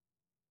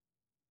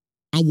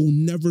 I will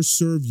never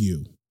serve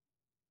you.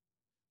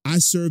 I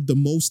serve the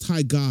Most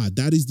High God.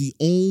 That is the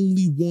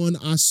only one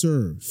I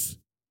serve.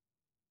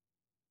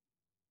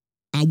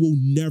 I will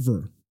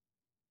never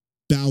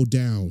bow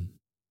down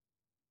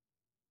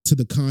to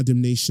the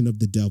condemnation of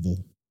the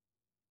devil.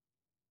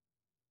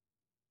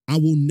 I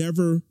will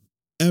never,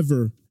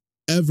 ever,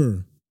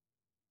 ever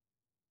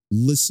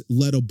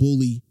let a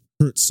bully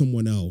hurt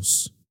someone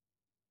else.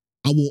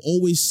 I will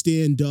always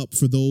stand up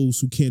for those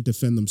who can't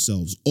defend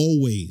themselves.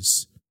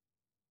 Always.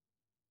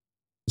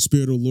 The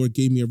Spirit of the Lord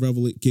gave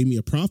me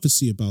a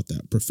prophecy about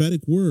that,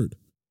 prophetic word.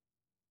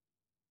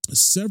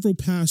 Several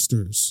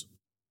pastors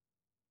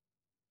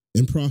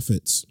and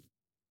prophets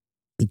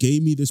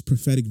gave me this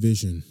prophetic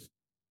vision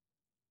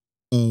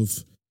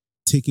of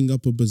taking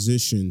up a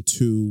position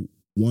to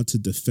want to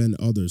defend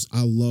others.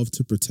 I love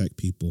to protect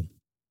people.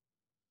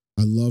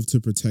 I love to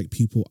protect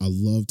people. I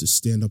love to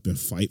stand up and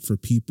fight for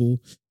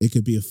people. It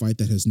could be a fight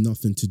that has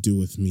nothing to do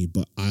with me,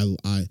 but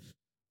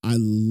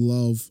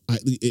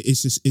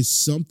it's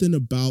something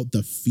about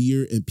the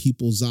fear in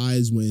people's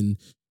eyes when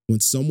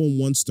someone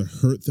wants to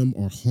hurt them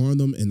or harm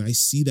them, and I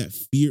see that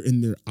fear in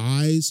their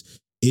eyes.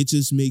 It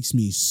just makes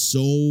me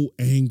so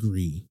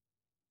angry.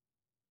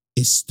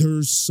 It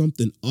stirs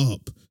something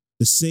up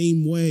the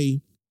same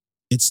way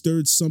it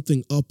stirred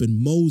something up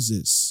in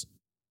Moses.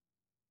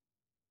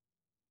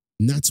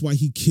 And that's why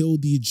he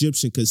killed the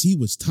Egyptian, because he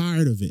was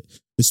tired of it.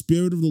 The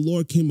Spirit of the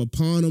Lord came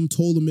upon him,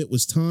 told him it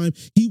was time.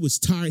 He was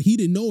tired. He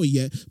didn't know it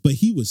yet, but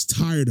he was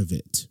tired of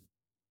it.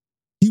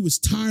 He was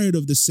tired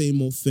of the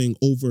same old thing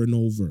over and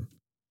over.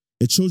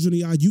 And children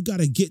of God, you got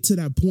to get to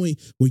that point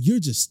where you're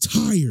just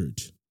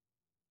tired.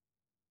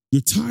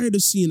 You're tired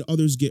of seeing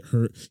others get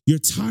hurt. You're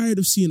tired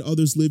of seeing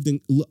others living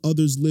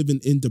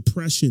in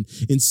depression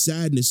and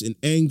sadness and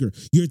anger.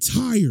 You're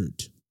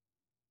tired.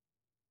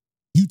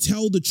 You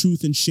tell the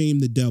truth and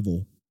shame the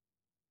devil.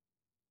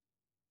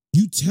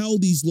 You tell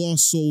these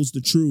lost souls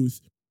the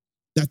truth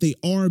that they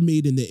are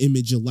made in the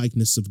image and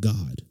likeness of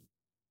God.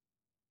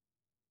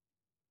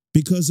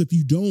 Because if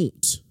you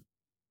don't,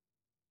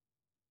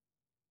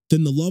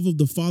 then the love of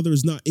the Father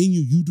is not in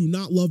you. You do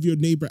not love your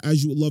neighbor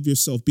as you would love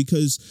yourself.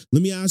 Because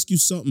let me ask you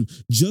something.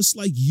 Just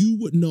like you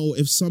would know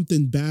if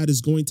something bad is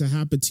going to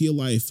happen to your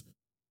life,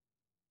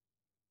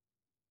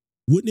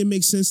 wouldn't it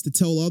make sense to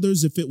tell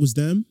others if it was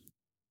them?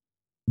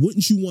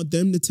 Wouldn't you want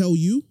them to tell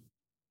you?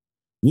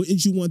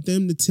 Wouldn't you want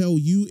them to tell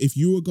you if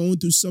you were going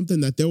through something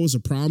that there was a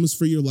promise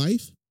for your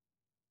life?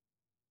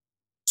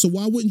 So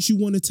why wouldn't you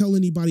want to tell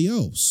anybody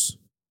else?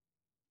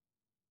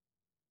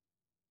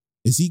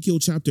 Ezekiel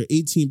chapter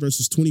 18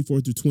 verses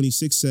 24 through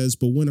 26 says,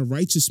 "But when a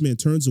righteous man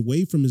turns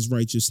away from his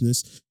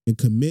righteousness and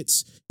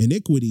commits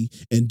iniquity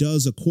and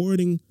does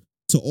according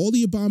to all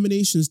the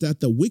abominations that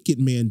the wicked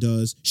man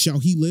does, shall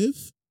he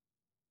live?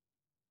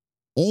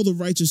 All the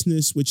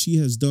righteousness which he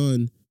has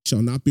done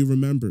shall not be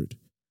remembered,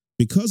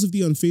 because of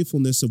the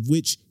unfaithfulness of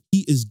which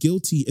he is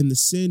guilty and the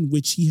sin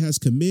which he has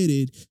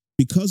committed,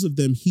 because of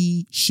them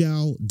he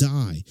shall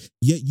die.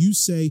 Yet you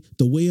say,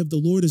 the way of the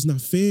Lord is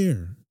not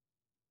fair.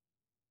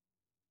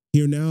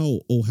 Hear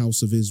now, O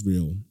house of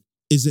Israel,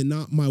 is it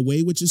not my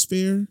way which is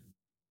fair,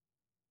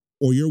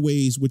 or your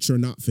ways which are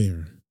not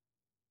fair?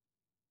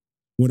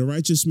 When a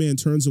righteous man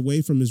turns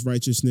away from his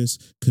righteousness,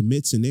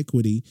 commits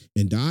iniquity,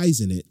 and dies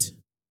in it,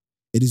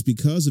 it is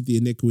because of the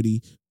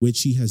iniquity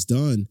which he has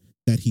done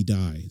that he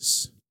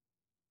dies."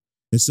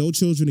 And so,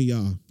 children of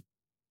Yah,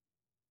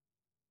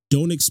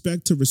 don't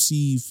expect to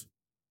receive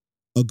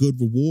a good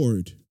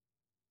reward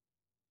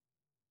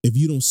if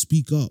you don't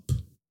speak up.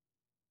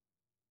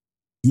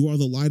 You are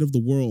the light of the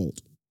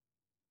world.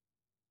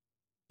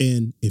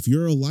 And if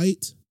you're a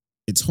light,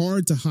 it's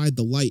hard to hide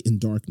the light in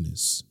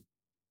darkness.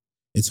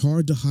 It's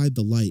hard to hide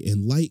the light.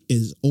 And light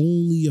is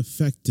only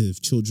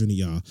effective, children of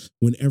Yah,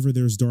 whenever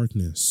there's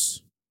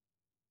darkness.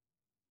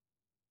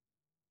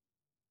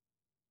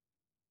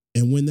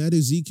 And when that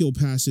Ezekiel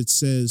passage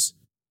says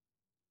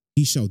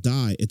he shall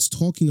die, it's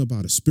talking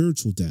about a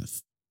spiritual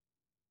death,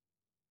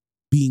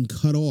 being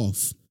cut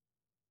off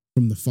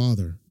from the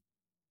Father.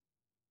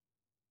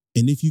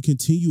 And if you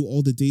continue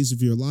all the days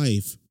of your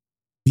life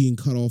being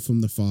cut off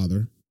from the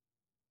Father,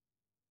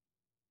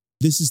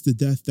 this is the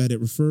death that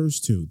it refers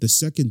to, the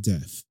second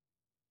death,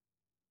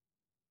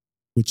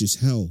 which is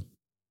hell,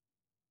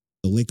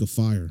 the lake of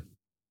fire.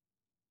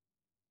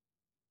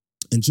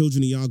 And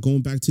children of Yah,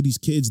 going back to these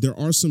kids, there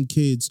are some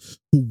kids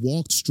who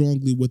walked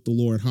strongly with the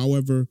Lord.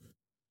 However,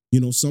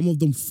 some of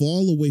them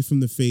fall away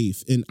from the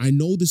faith. And I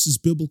know this is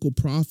biblical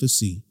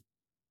prophecy.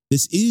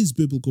 This is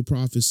biblical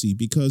prophecy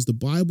because the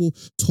Bible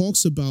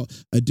talks about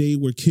a day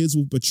where kids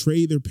will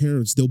betray their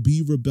parents. They'll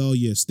be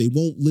rebellious. They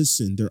won't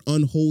listen. They're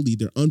unholy.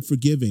 They're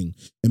unforgiving.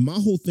 And my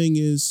whole thing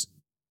is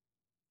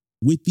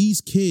with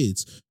these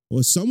kids,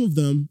 or some of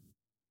them,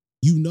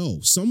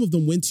 some of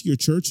them went to your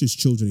churches,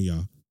 children of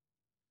Yah.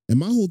 And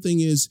my whole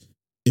thing is,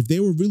 if they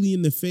were really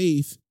in the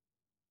faith,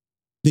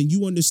 then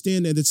you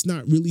understand that it's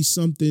not really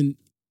something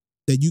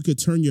that you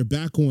could turn your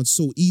back on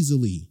so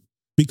easily.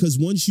 Because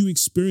once you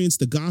experience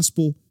the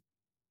gospel,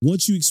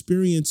 once you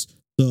experience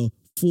the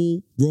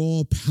full,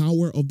 raw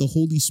power of the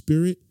Holy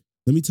Spirit,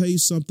 let me tell you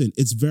something.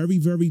 It's very,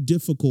 very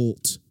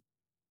difficult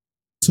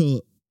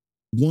to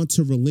want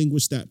to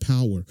relinquish that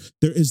power.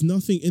 There is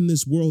nothing in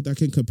this world that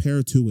can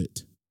compare to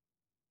it.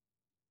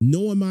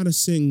 No amount of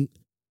sin,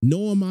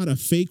 no amount of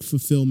fake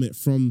fulfillment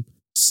from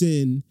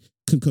sin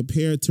can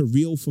compare to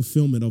real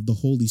fulfillment of the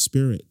Holy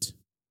Spirit.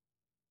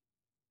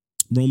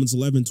 Romans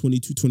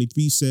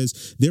 11:22-23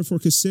 says, therefore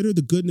consider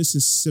the goodness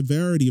and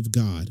severity of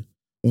God.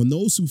 On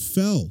those who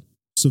fell,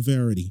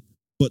 severity,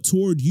 but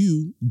toward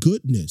you,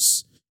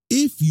 goodness,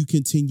 if you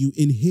continue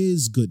in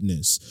his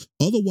goodness.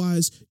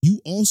 Otherwise,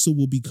 you also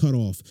will be cut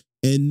off.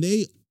 And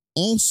they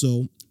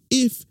also,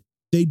 if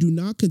they do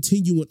not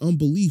continue in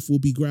unbelief, will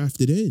be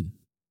grafted in.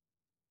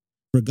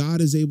 For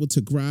God is able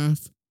to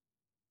graft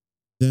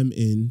them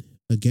in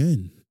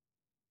again.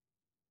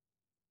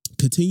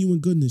 Continue in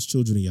goodness,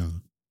 children of Yah.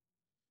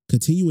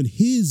 Continue in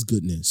his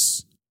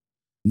goodness.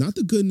 Not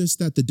the goodness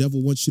that the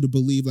devil wants you to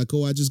believe, like,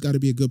 oh, I just got to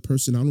be a good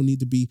person. I don't need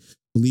to be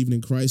believing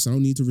in Christ. I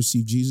don't need to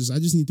receive Jesus. I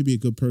just need to be a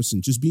good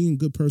person. Just being a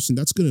good person,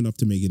 that's good enough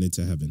to make it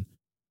into heaven.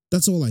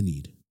 That's all I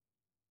need.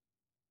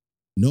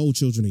 No,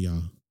 children of Yah.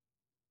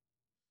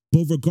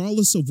 But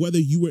regardless of whether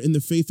you were in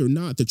the faith or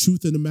not, the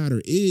truth of the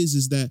matter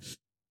is that,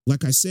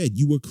 like I said,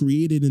 you were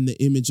created in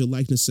the image and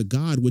likeness of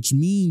God, which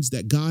means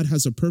that God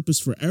has a purpose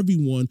for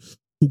everyone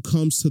who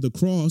comes to the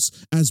cross,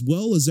 as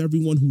well as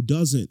everyone who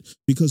doesn't,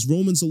 because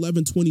Romans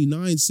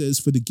 11:29 says,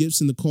 for the gifts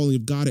and the calling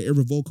of God are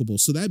irrevocable.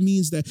 So that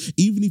means that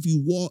even if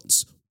you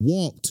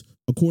walked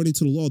according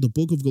to the law, the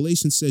book of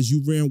Galatians says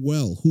you ran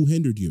well. Who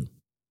hindered you?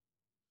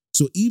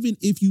 So even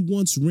if you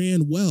once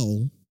ran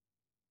well,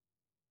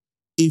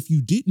 if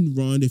you didn't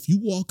run, if you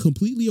walk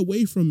completely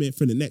away from it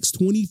for the next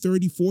 20,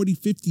 30, 40,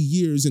 50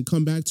 years and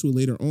come back to it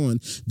later on,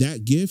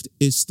 that gift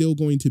is still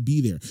going to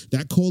be there.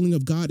 That calling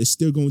of God is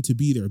still going to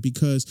be there,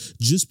 because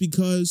just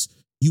because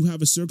you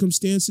have a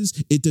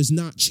circumstances, it does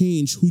not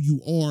change who you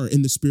are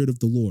in the Spirit of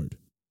the Lord.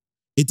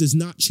 It does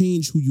not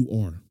change who you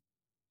are.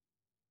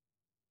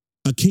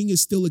 A king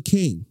is still a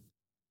king.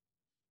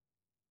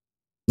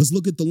 Let's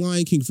look at the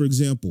Lion King, for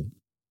example.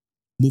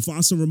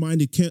 Mufasa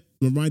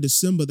reminded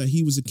Simba that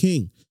he was a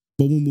king.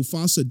 But when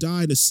Mufasa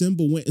died, as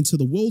Simba went into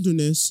the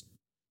wilderness,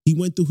 he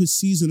went through his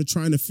season of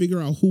trying to figure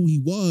out who he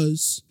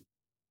was,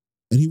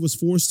 and he was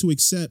forced to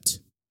accept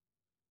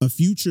a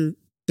future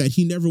that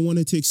he never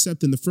wanted to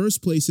accept in the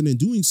first place, and in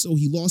doing so,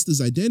 he lost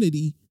his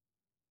identity.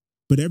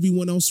 But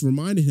everyone else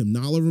reminded him.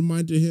 Nala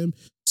reminded him.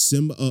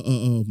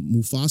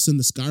 Mufasa in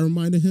the sky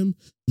reminded him,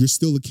 you're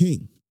still a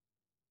king.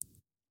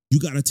 You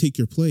got to take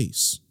your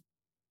place.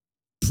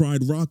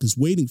 Pride Rock is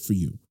waiting for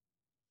you.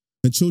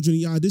 And children of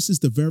Yah, this is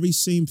the very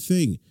same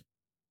thing.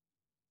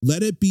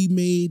 Let it be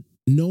made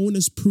known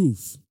as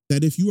proof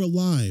that if you are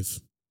alive,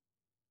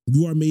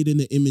 you are made in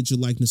the image and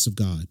likeness of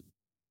God.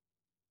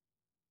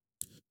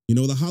 You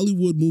know, the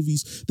Hollywood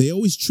movies, they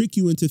always trick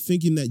you into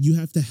thinking that you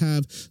have to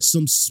have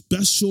some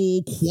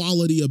special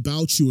quality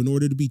about you in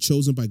order to be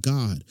chosen by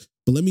God.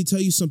 But let me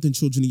tell you something,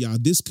 children of Yah,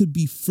 this couldn't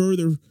be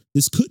further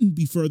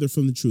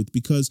from the truth,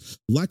 because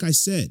like I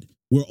said,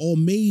 we're all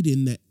made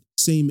in that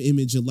same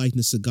image and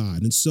likeness of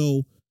God. And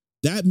so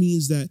that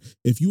means that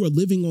if you are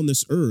living on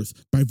this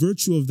earth, by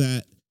virtue of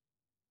that,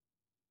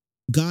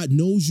 God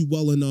knows you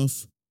well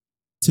enough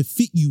to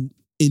fit you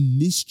in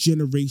this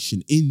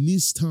generation, in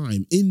this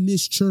time, in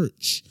this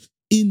church,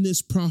 in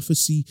this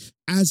prophecy,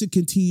 as it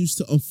continues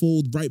to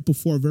unfold right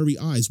before our very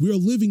eyes. We are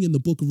living in the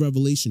book of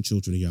Revelation,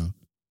 children of Yah.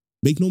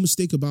 Make no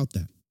mistake about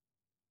that.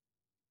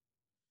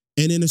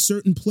 And in a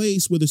certain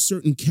place with a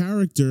certain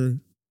character,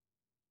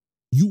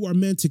 you are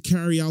meant to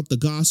carry out the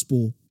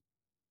gospel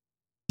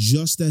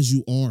just as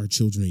you are,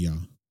 children of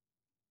Yah.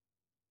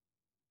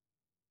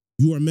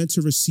 You are meant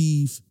to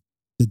receive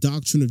the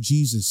doctrine of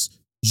Jesus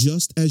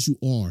just as you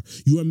are.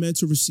 You are meant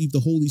to receive the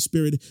Holy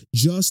Spirit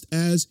just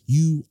as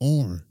you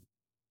are.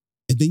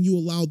 And then you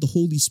allow the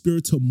Holy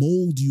Spirit to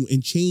mold you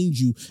and change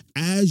you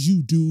as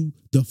you do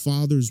the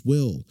Father's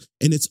will.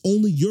 And it's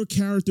only your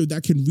character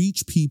that can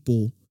reach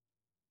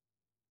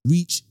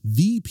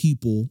the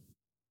people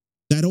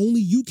that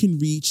only you can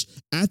reach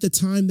at the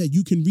time that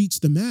you can reach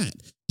them at.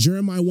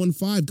 Jeremiah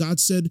 1:5, God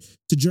said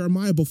to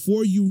Jeremiah,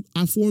 before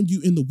I formed you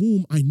in the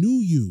womb, I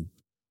knew you.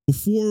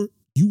 Before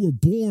you were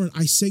born,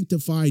 I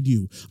sanctified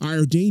you. I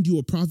ordained you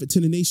a prophet to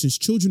the nations.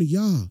 Children of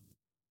Yah,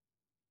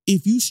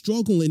 if you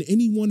struggle in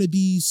any one of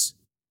these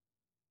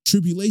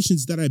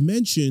tribulations that I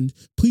mentioned,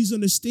 please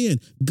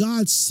understand,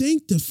 God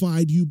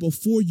sanctified you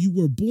before you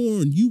were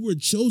born. You were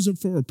chosen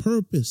for a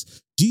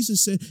purpose.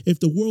 Jesus said, if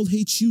the world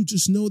hates you,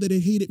 just know that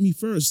it hated me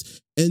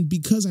first. And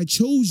because I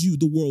chose you,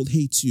 the world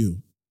hates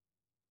you.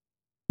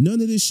 None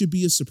of this should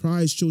be a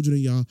surprise, children of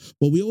Yah.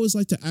 But we always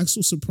like to act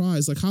so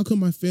surprised. Like, how can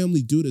my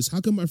family do this?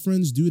 How can my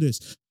friends do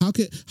this? How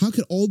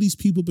could all these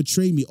people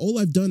betray me? All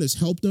I've done is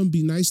help them,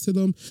 be nice to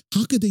them.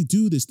 How could they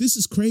do this? This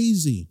is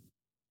crazy.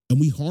 And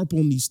we harp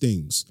on these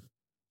things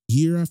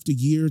year after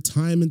year,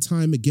 time and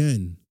time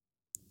again.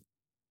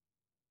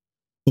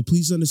 But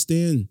please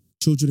understand,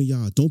 children of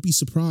Yah, don't be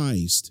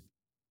surprised.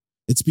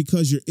 It's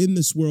because you're in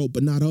this world,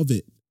 but not of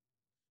it.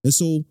 And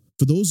so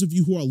for those of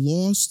you who are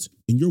lost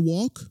in your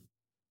walk,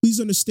 please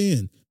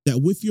understand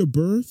that with your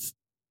birth,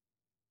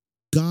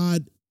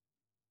 God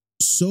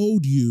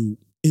sewed you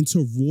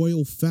into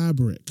royal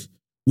fabric,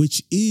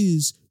 which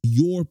is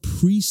your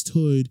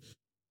priesthood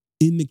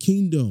in the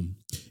kingdom.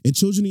 And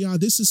children of Yah,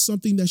 this is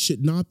something that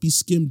should not be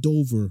skimmed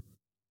over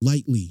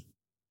lightly,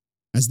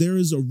 as there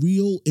is a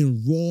real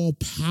and raw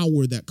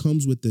power that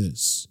comes with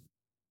this.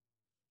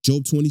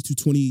 Job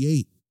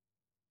 22:28.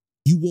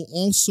 You will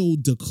also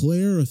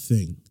declare a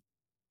thing,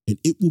 and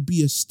it will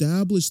be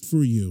established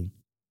for you.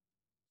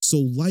 So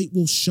light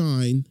will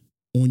shine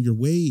on your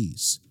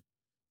ways.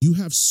 You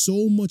have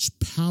so much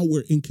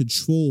power and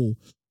control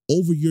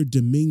over your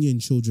dominion,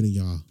 children of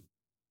Yah.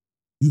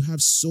 You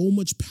have so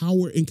much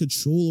power and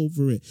control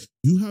over it.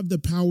 You have the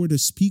power to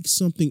speak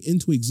something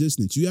into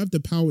existence. You have the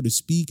power to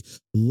speak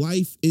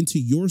life into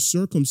your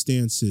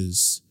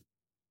circumstances,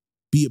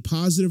 be it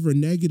positive or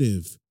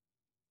negative.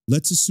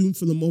 Let's assume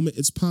for the moment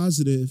it's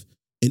positive,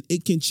 and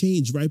it can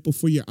change right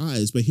before your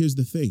eyes. But here's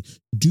the thing.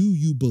 Do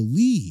you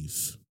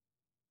believe?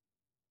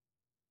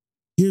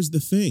 Here's the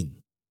thing.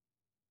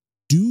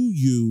 Do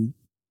you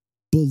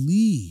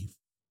believe?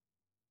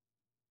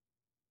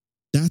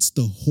 That's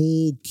the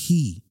whole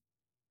key.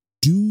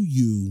 Do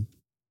you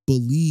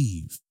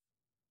believe?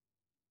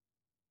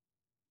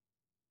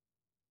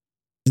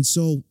 And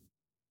so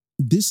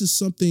this is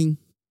something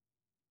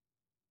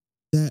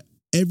that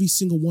every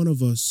single one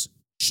of us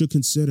should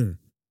consider.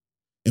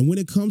 And when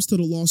it comes to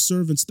the lost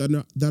servants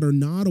that are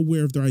not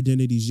aware of their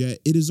identities yet,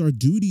 it is our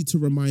duty to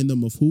remind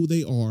them of who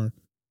they are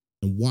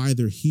and why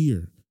they're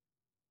here.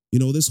 You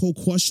know, this whole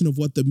question of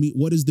what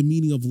is the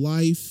meaning of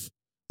life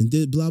and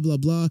blah, blah,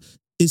 blah.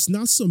 It's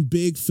not some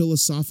big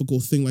philosophical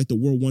thing like the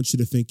world wants you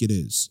to think it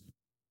is.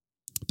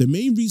 The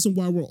main reason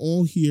why we're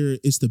all here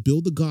is to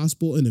build the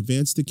gospel and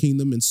advance the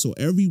kingdom, and so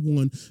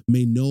everyone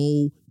may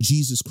know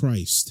Jesus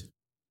Christ.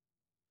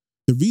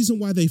 The reason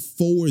why they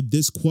forward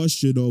this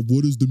question of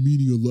what is the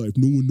meaning of life?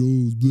 No one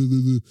knows, blah,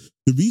 blah, blah.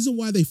 The reason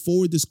why they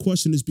forward this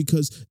question is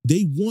because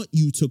they want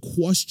you to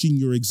question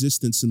your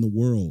existence in the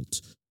world.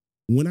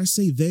 When I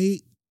say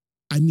they,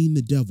 I mean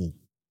the devil.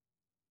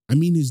 I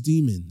mean his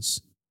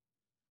demons.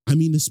 I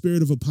mean the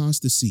spirit of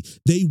apostasy.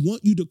 They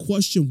want you to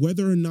question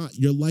whether or not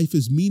your life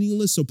is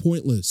meaningless or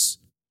pointless.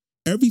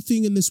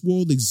 Everything in this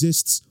world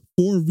exists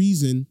for a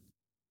reason,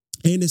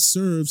 and it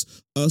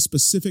serves a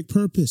specific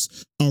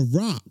purpose. A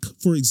rock,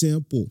 for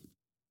example,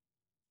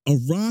 a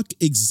rock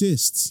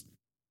exists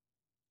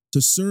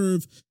to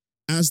serve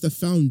as the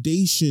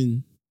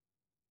foundation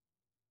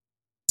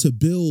to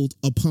build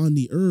upon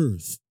the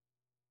earth.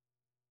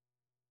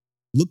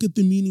 Look at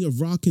the meaning of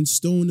rock and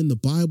stone in the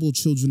Bible,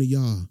 children of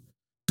Yah.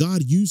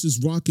 God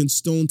uses rock and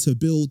stone to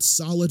build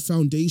solid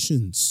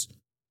foundations.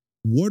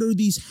 What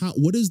is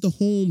the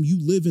home you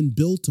live in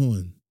built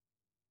on?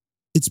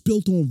 It's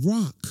built on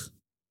rock.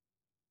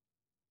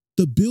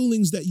 The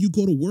buildings that you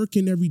go to work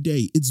in every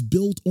day, it's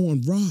built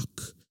on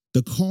rock.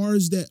 The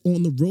cars that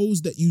on the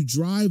roads that you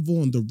drive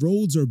on, the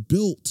roads are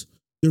built.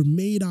 They're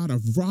made out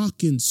of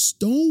rock and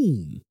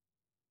stone.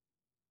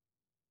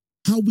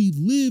 How we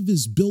live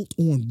is built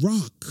on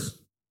rock.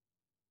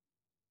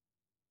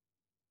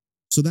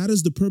 So that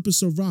is the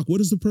purpose of rock.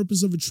 What is the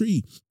purpose of a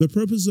tree? The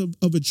purpose of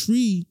a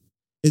tree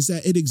is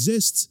that it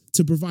exists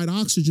to provide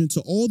oxygen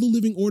to all the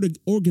living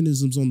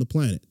organisms on the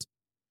planet.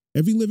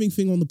 Every living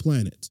thing on the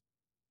planet.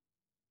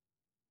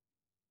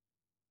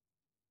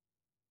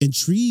 And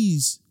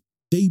trees,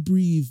 they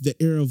breathe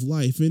the air of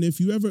life. And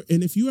if you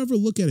ever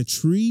look at a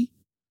tree,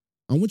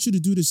 I want you to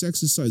do this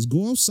exercise.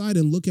 Go outside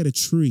and look at a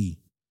tree.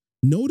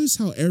 Notice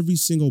how every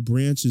single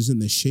branch is in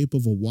the shape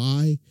of a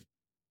Y.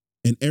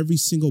 And every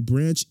single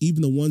branch,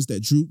 even the ones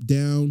that droop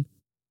down,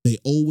 they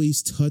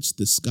always touch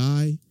the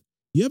sky.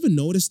 You ever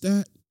notice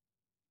that?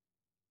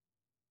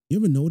 You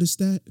ever notice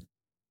that?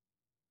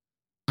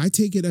 I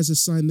take it as a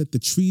sign that the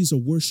trees are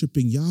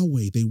worshiping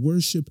Yahweh. They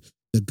worship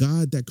the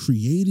God that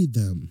created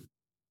them.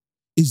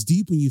 It's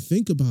deep when you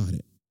think about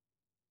it.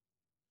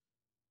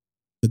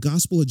 The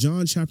Gospel of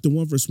John, chapter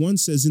 1, verse 1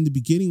 says, in the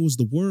beginning was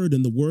the Word,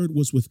 and the Word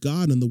was with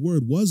God, and the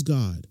Word was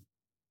God.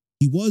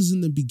 He was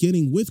in the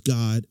beginning with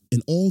God,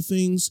 and all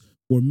things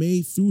were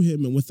made through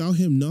him, and without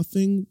him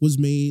nothing was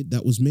made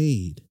that was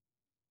made.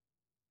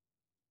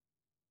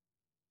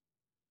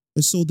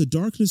 And so the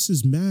darkness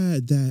is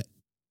mad that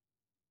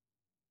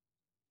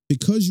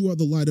because you are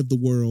the light of the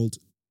world,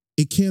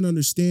 it can't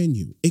understand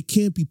you. It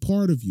can't be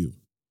part of you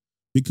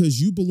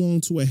because you belong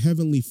to a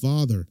heavenly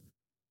Father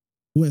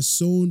who has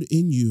sown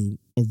in you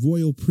a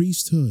royal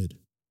priesthood.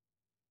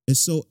 And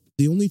so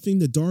the only thing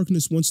the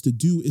darkness wants to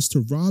do is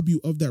to rob you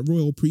of that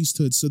royal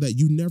priesthood so that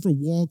you never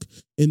walk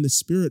in the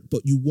spirit,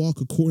 but you walk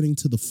according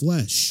to the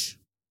flesh.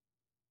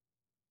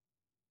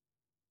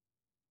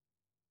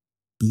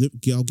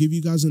 I'll give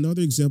you guys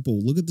another example.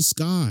 Look at the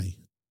sky.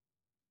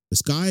 The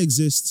sky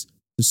exists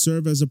to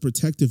serve as a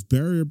protective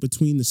barrier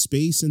between the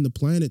space and the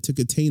planet to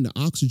contain the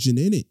oxygen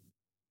in it.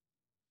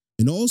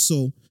 And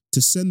also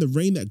to send the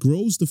rain that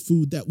grows the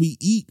food that we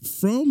eat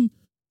from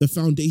the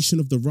foundation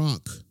of the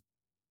rock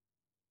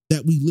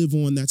that we live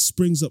on, that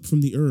springs up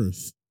from the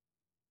earth.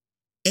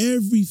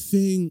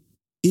 Everything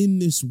in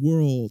this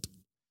world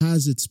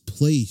has its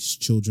place,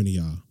 children of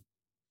Yah.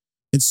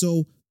 And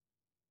so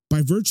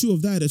By virtue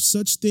of that, if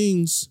such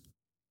things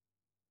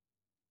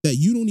that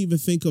you don't even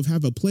think of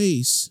have a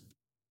place,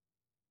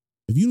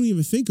 if you don't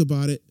even think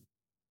about it,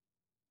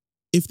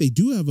 if they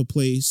do have a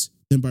place,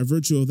 then by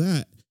virtue of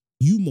that,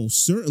 you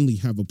most certainly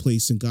have a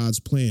place in God's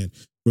plan,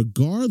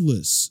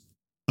 regardless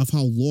of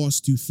how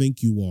lost you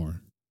think you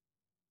are.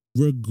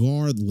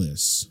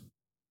 Regardless.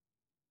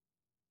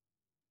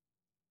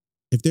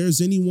 If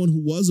there's anyone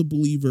who was a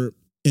believer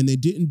and they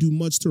didn't do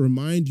much to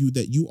remind you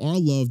that you are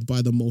loved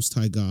by the Most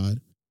High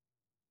God,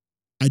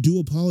 I do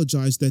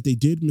apologize that they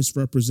did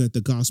misrepresent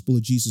the gospel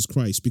of Jesus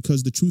Christ,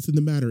 because the truth of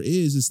the matter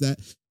is that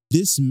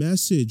this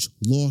message,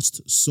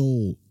 lost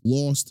soul,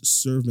 lost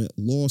servant,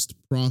 lost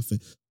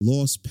prophet,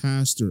 lost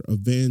pastor,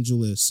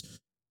 evangelist,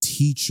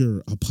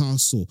 teacher,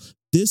 apostle,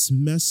 this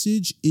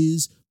message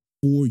is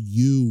for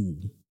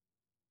you.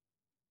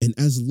 And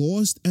as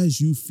lost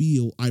as you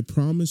feel, I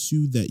promise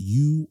you that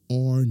you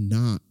are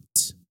not.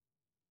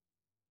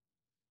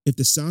 If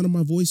the sound of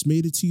my voice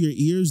made it to your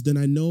ears, then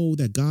I know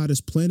that God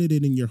has planted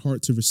it in your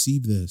heart to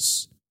receive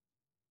this.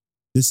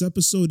 This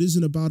episode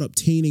isn't about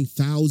obtaining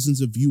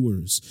thousands of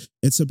viewers.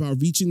 It's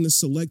about reaching the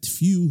select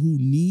few who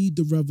need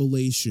the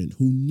revelation,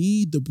 who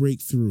need the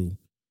breakthrough,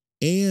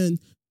 and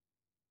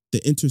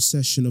the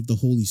intercession of the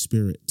Holy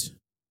Spirit.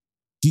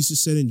 Jesus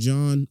said in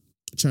John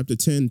chapter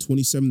 10,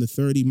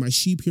 27-30, my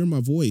sheep hear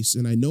my voice,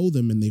 and I know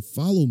them, and they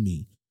follow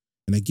me,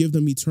 and I give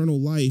them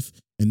eternal life,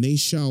 and they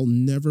shall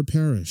never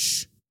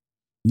perish.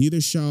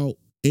 Neither shall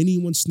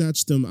anyone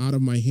snatch them out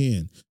of my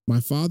hand. My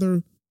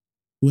Father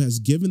who has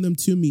given them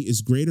to me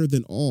is greater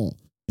than all,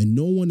 and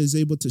no one is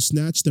able to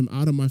snatch them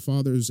out of my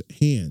Father's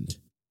hand.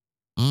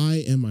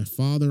 I and my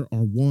Father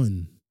are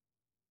one.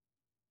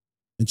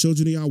 And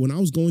children of Yah, when I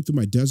was going through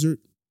my desert,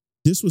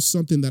 this was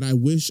something that I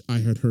wish I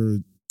had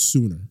heard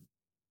sooner.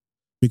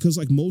 Because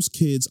like most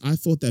kids, I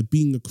thought that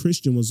being a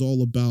Christian was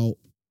all about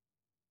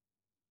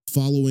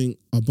following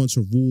a bunch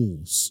of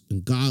rules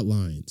and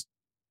guidelines.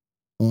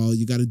 Oh,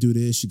 you got to do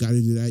this, you got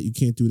to do that, you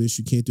can't do this,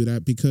 you can't do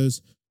that.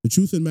 Because the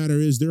truth of the matter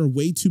is there are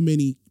way too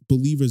many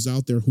believers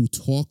out there who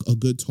talk a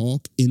good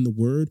talk in the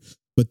word,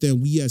 but then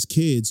we as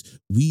kids,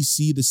 we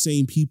see the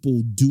same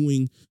people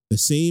doing the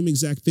same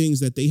exact things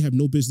that they have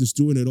no business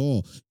doing at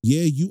all.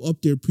 Yeah, you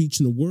up there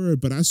preaching the word,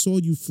 but I saw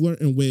you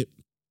flirting with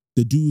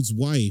the dude's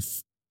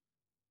wife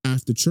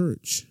after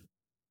church.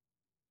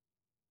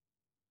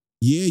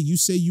 Yeah, you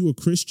say you a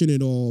Christian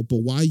and all, but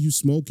why are you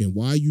smoking?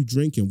 Why are you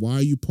drinking? Why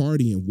are you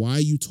partying? Why are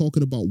you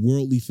talking about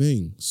worldly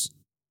things?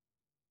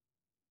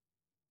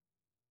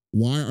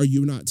 Why are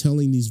you not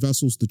telling these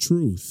vessels the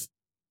truth?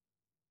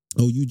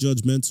 Oh, you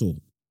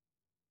judgmental.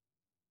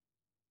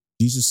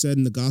 Jesus said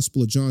in the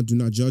Gospel of John, do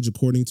not judge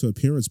according to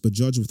appearance, but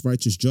judge with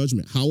righteous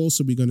judgment. How else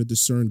are we going to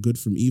discern good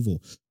from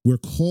evil? We're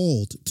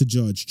called to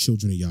judge,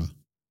 children of Yah.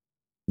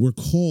 We're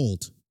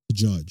called to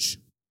judge.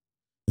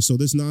 And so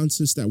this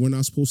nonsense that we're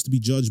not supposed to be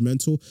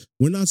judgmental,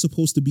 we're not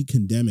supposed to be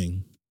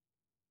condemning.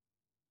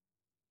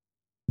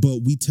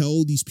 But we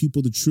tell these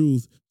people the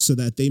truth so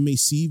that they may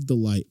receive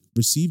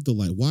the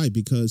light. Why?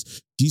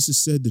 Because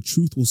Jesus said the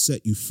truth will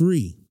set you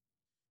free.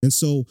 And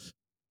so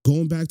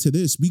going back to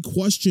this, we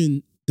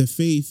questioned the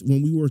faith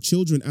when we were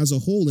children as a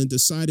whole and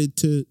decided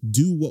to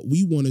do what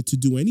we wanted to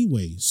do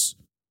anyways.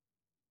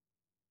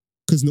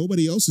 Because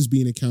nobody else is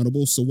being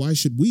accountable, so why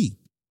should we?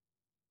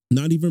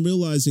 Not even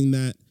realizing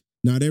that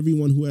not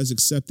everyone who has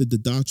accepted the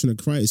doctrine of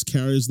Christ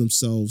carries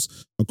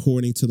themselves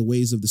according to the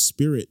ways of the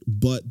Spirit,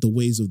 but the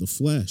ways of the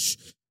flesh.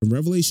 And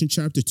Revelation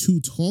chapter 2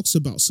 talks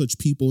about such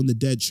people in the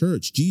dead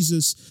church.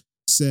 Jesus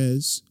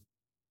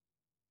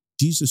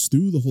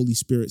through the Holy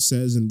Spirit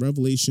says in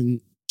Revelation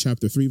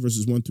chapter 3,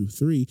 verses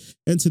 1-3,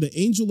 and to the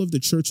angel of the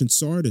church in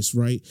Sardis,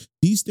 right?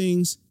 These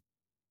things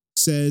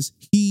says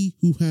he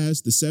who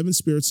has the seven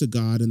spirits of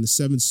God and the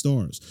seven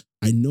stars.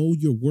 I know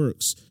your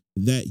works,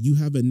 that you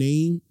have a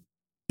name,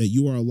 that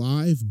you are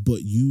alive,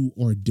 but you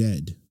are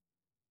dead.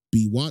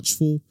 Be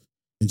watchful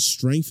and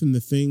strengthen the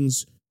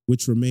things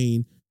which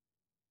remain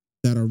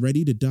that are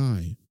ready to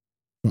die.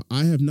 For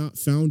I have not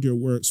found your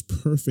works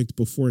perfect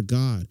before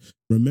God.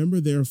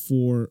 Remember,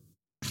 therefore,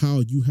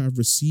 how you have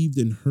received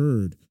and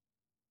heard.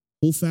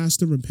 Hold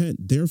fast and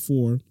repent.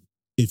 Therefore,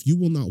 if you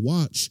will not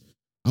watch,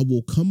 I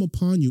will come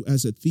upon you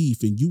as a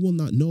thief, and you will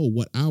not know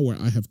what hour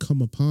I have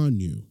come upon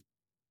you.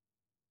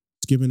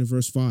 It's given in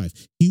verse 5.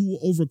 He who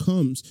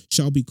overcomes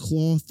shall be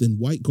clothed in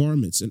white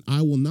garments, and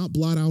I will not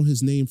blot out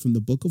his name from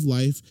the book of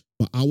life,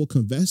 but I will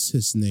confess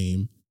his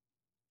name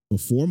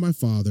before my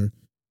Father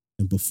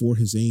and before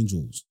his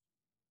angels.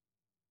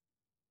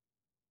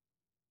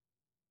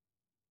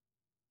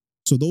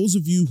 So those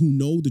of you who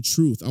know the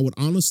truth, I would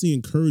honestly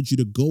encourage you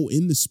to go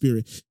in the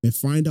Spirit and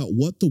find out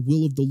what the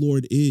will of the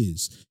Lord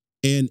is.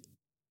 And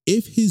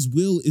if his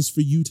will is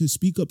for you to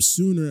speak up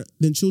sooner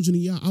than children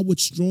of Yah, I would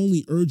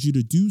strongly urge you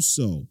to do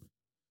so.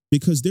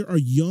 Because there are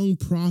young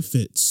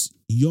prophets,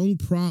 young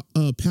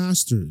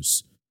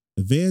pastors,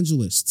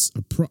 evangelists,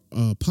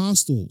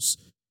 apostles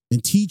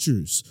and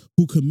teachers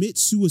who commit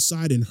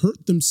suicide and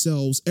hurt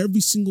themselves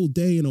every single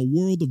day in a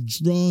world of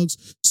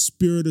drugs,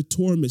 spirit of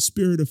torment,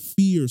 spirit of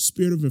fear,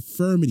 spirit of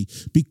infirmity,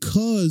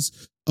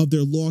 because of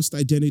their lost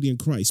identity in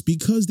Christ,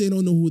 because they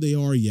don't know who they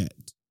are yet.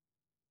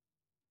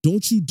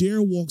 Don't you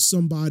dare walk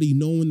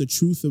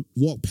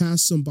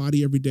past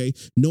somebody every day,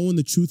 knowing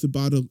the truth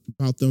about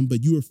them,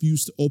 but you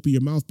refuse to open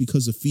your mouth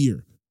because of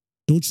fear.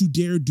 Don't you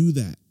dare do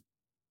that.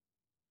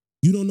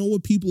 You don't know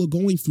what people are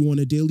going through on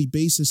a daily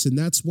basis, and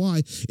that's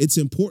why it's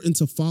important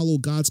to follow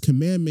God's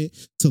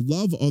commandment to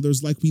love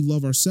others like we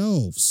love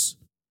ourselves.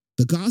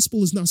 The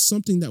gospel is not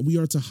something that we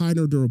are to hide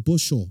under a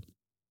bushel.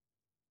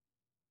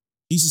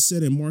 Jesus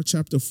said in Mark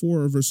chapter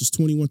 4, verses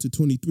 21 to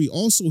 23,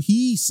 also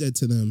he said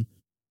to them,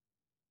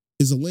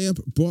 is a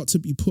lamp brought to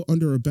be put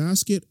under a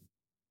basket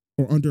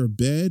or under a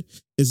bed?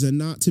 Is it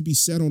not to be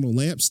set on a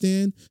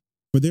lampstand?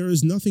 For there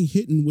is nothing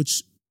hidden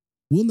which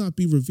will not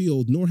be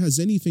revealed, nor has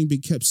anything been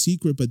kept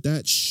secret, but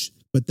that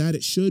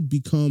it should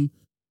come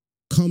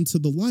to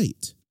the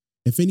light.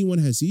 If anyone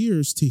has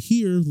ears to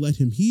hear, let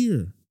him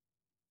hear.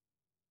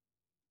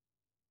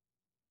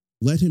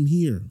 Let him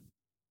hear.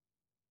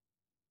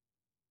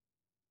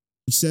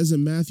 He says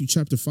in Matthew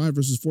chapter 5,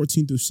 verses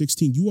 14 through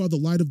 16, you are the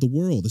light of the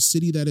world. A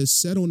city that is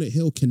set on a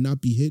hill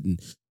cannot be hidden,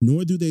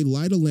 nor do they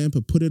light a lamp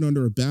and put it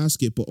under a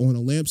basket, but on a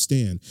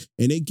lampstand,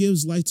 and it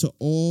gives light to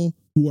all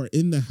who are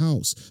in the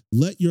house.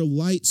 Let your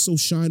light so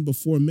shine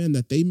before men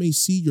that they may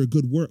see your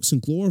good works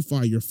and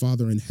glorify your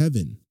Father in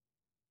heaven.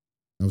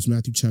 That was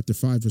Matthew chapter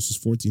 5, verses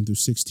 14 through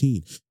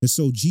 16. And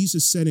so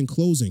Jesus said in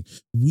closing,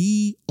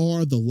 we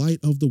are the light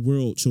of the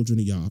world, children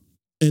of Yah,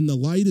 and the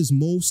light is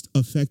most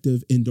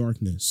effective in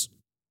darkness.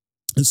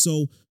 And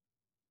so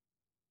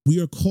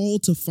we are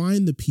called to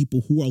find the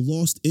people who are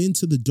lost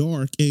into the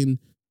dark and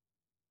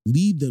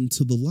lead them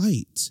to the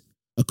light.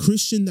 A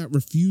Christian that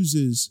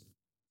refuses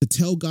to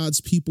tell God's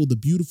people the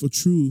beautiful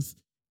truth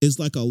is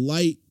like a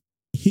light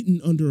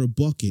hidden under a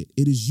bucket.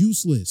 It is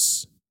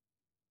useless.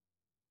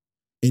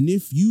 And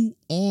if you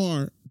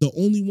are the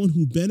only one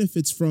who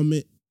benefits from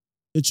it,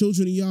 the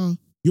children of Yah,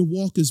 your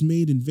walk is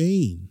made in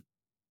vain.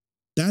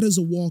 That is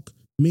a walk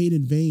made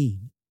in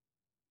vain.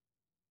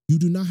 You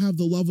do not have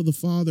the love of the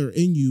Father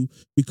in you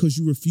because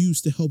you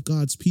refuse to help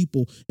God's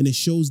people, and it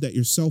shows that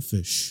you're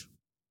selfish.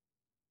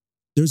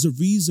 There's a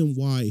reason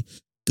why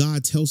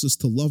God tells us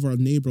to love our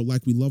neighbor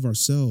like we love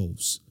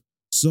ourselves.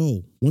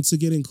 So, once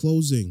again, in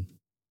closing,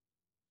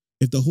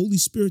 if the Holy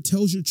Spirit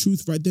tells your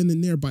truth right then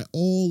and there, by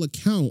all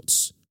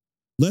accounts,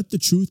 let the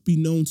truth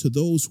be known to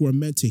those who are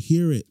meant to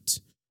hear it.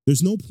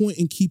 There's no point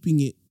in keeping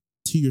it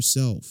to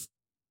yourself.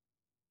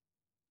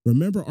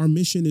 Remember, our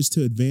mission is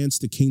to advance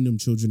the kingdom,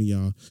 children of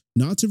Yah,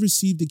 not to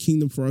receive the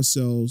kingdom for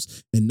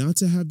ourselves and not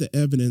to have the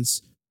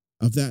evidence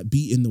of that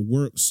be in the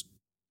works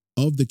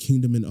of the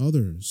kingdom in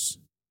others.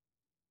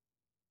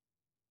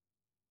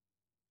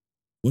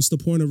 What's the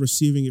point of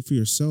receiving it for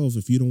yourself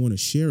if you don't want to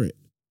share it?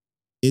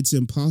 It's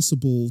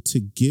impossible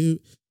to give.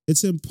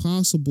 It's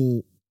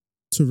impossible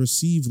to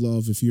receive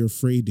love if you're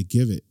afraid to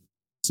give it.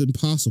 It's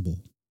impossible.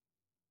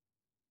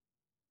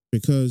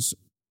 Because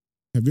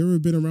have you ever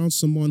been around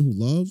someone who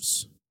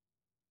loves?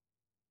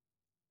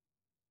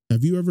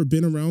 Have you ever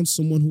been around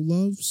someone who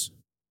loves?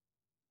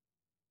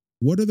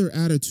 What are their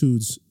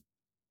attitudes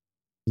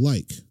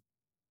like?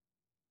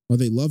 Are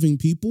they loving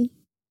people?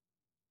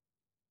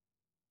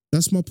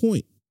 That's my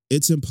point.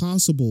 It's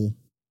impossible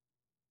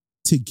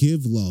to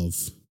give love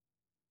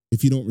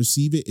if you don't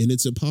receive it, and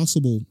it's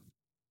impossible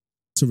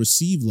to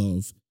receive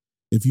love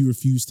if you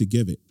refuse to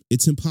give it.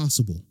 It's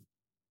impossible.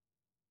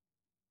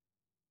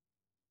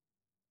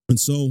 And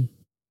so,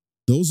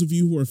 those of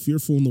you who are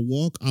fearful in the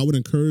walk, I would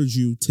encourage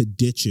you to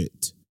ditch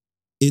it.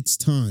 It's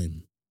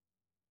time.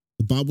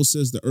 The Bible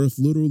says the earth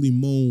literally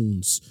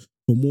moans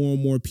for more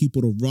and more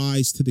people to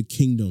rise to the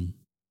kingdom,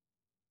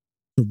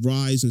 to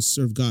rise and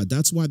serve God.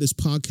 That's why this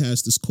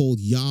podcast is called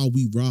Yah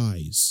We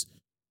Rise,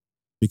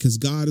 because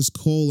God is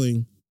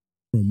calling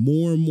for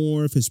more and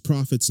more of his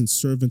prophets and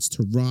servants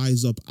to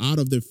rise up out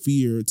of their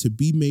fear, to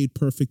be made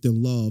perfect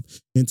in love,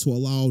 and to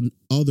allow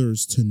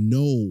others to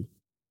know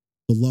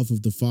the love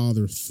of the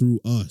Father through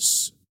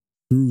us,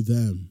 through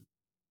them.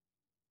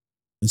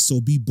 And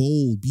so be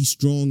bold, be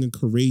strong and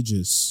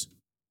courageous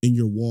in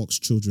your walks,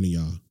 children of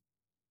Yah.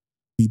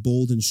 Be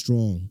bold and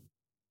strong.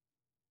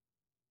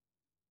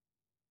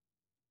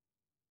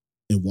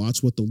 And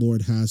watch what the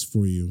Lord has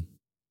for you.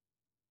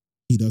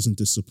 He doesn't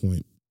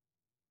disappoint.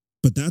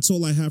 But that's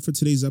all I have for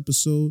today's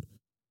episode.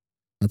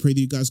 I pray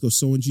that you guys go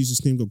sow in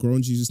Jesus' name, go grow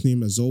in Jesus'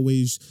 name. As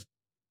always,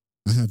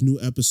 I have new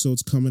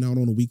episodes coming out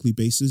on a weekly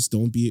basis.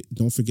 Don't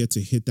forget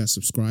to hit that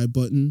subscribe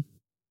button.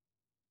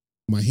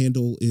 My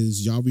handle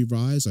is Yah We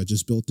Rise. I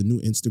just built the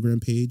new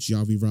Instagram page,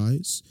 Yah We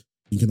Rise.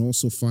 You can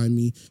also find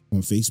me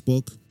on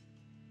Facebook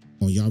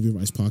on Yah We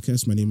Rise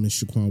Podcast. My name is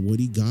Shaquan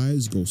Woody.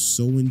 Guys, go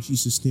sow in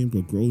Jesus' name,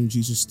 go grow in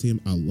Jesus'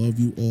 name. I love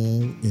you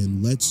all,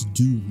 and let's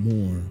do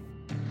more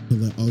to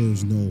let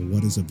others know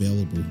what is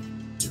available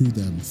to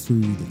them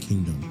through the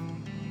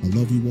kingdom. I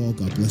love you all.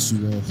 God bless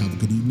you all. Have a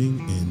good evening,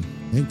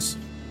 and thanks.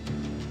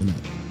 Good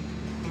night.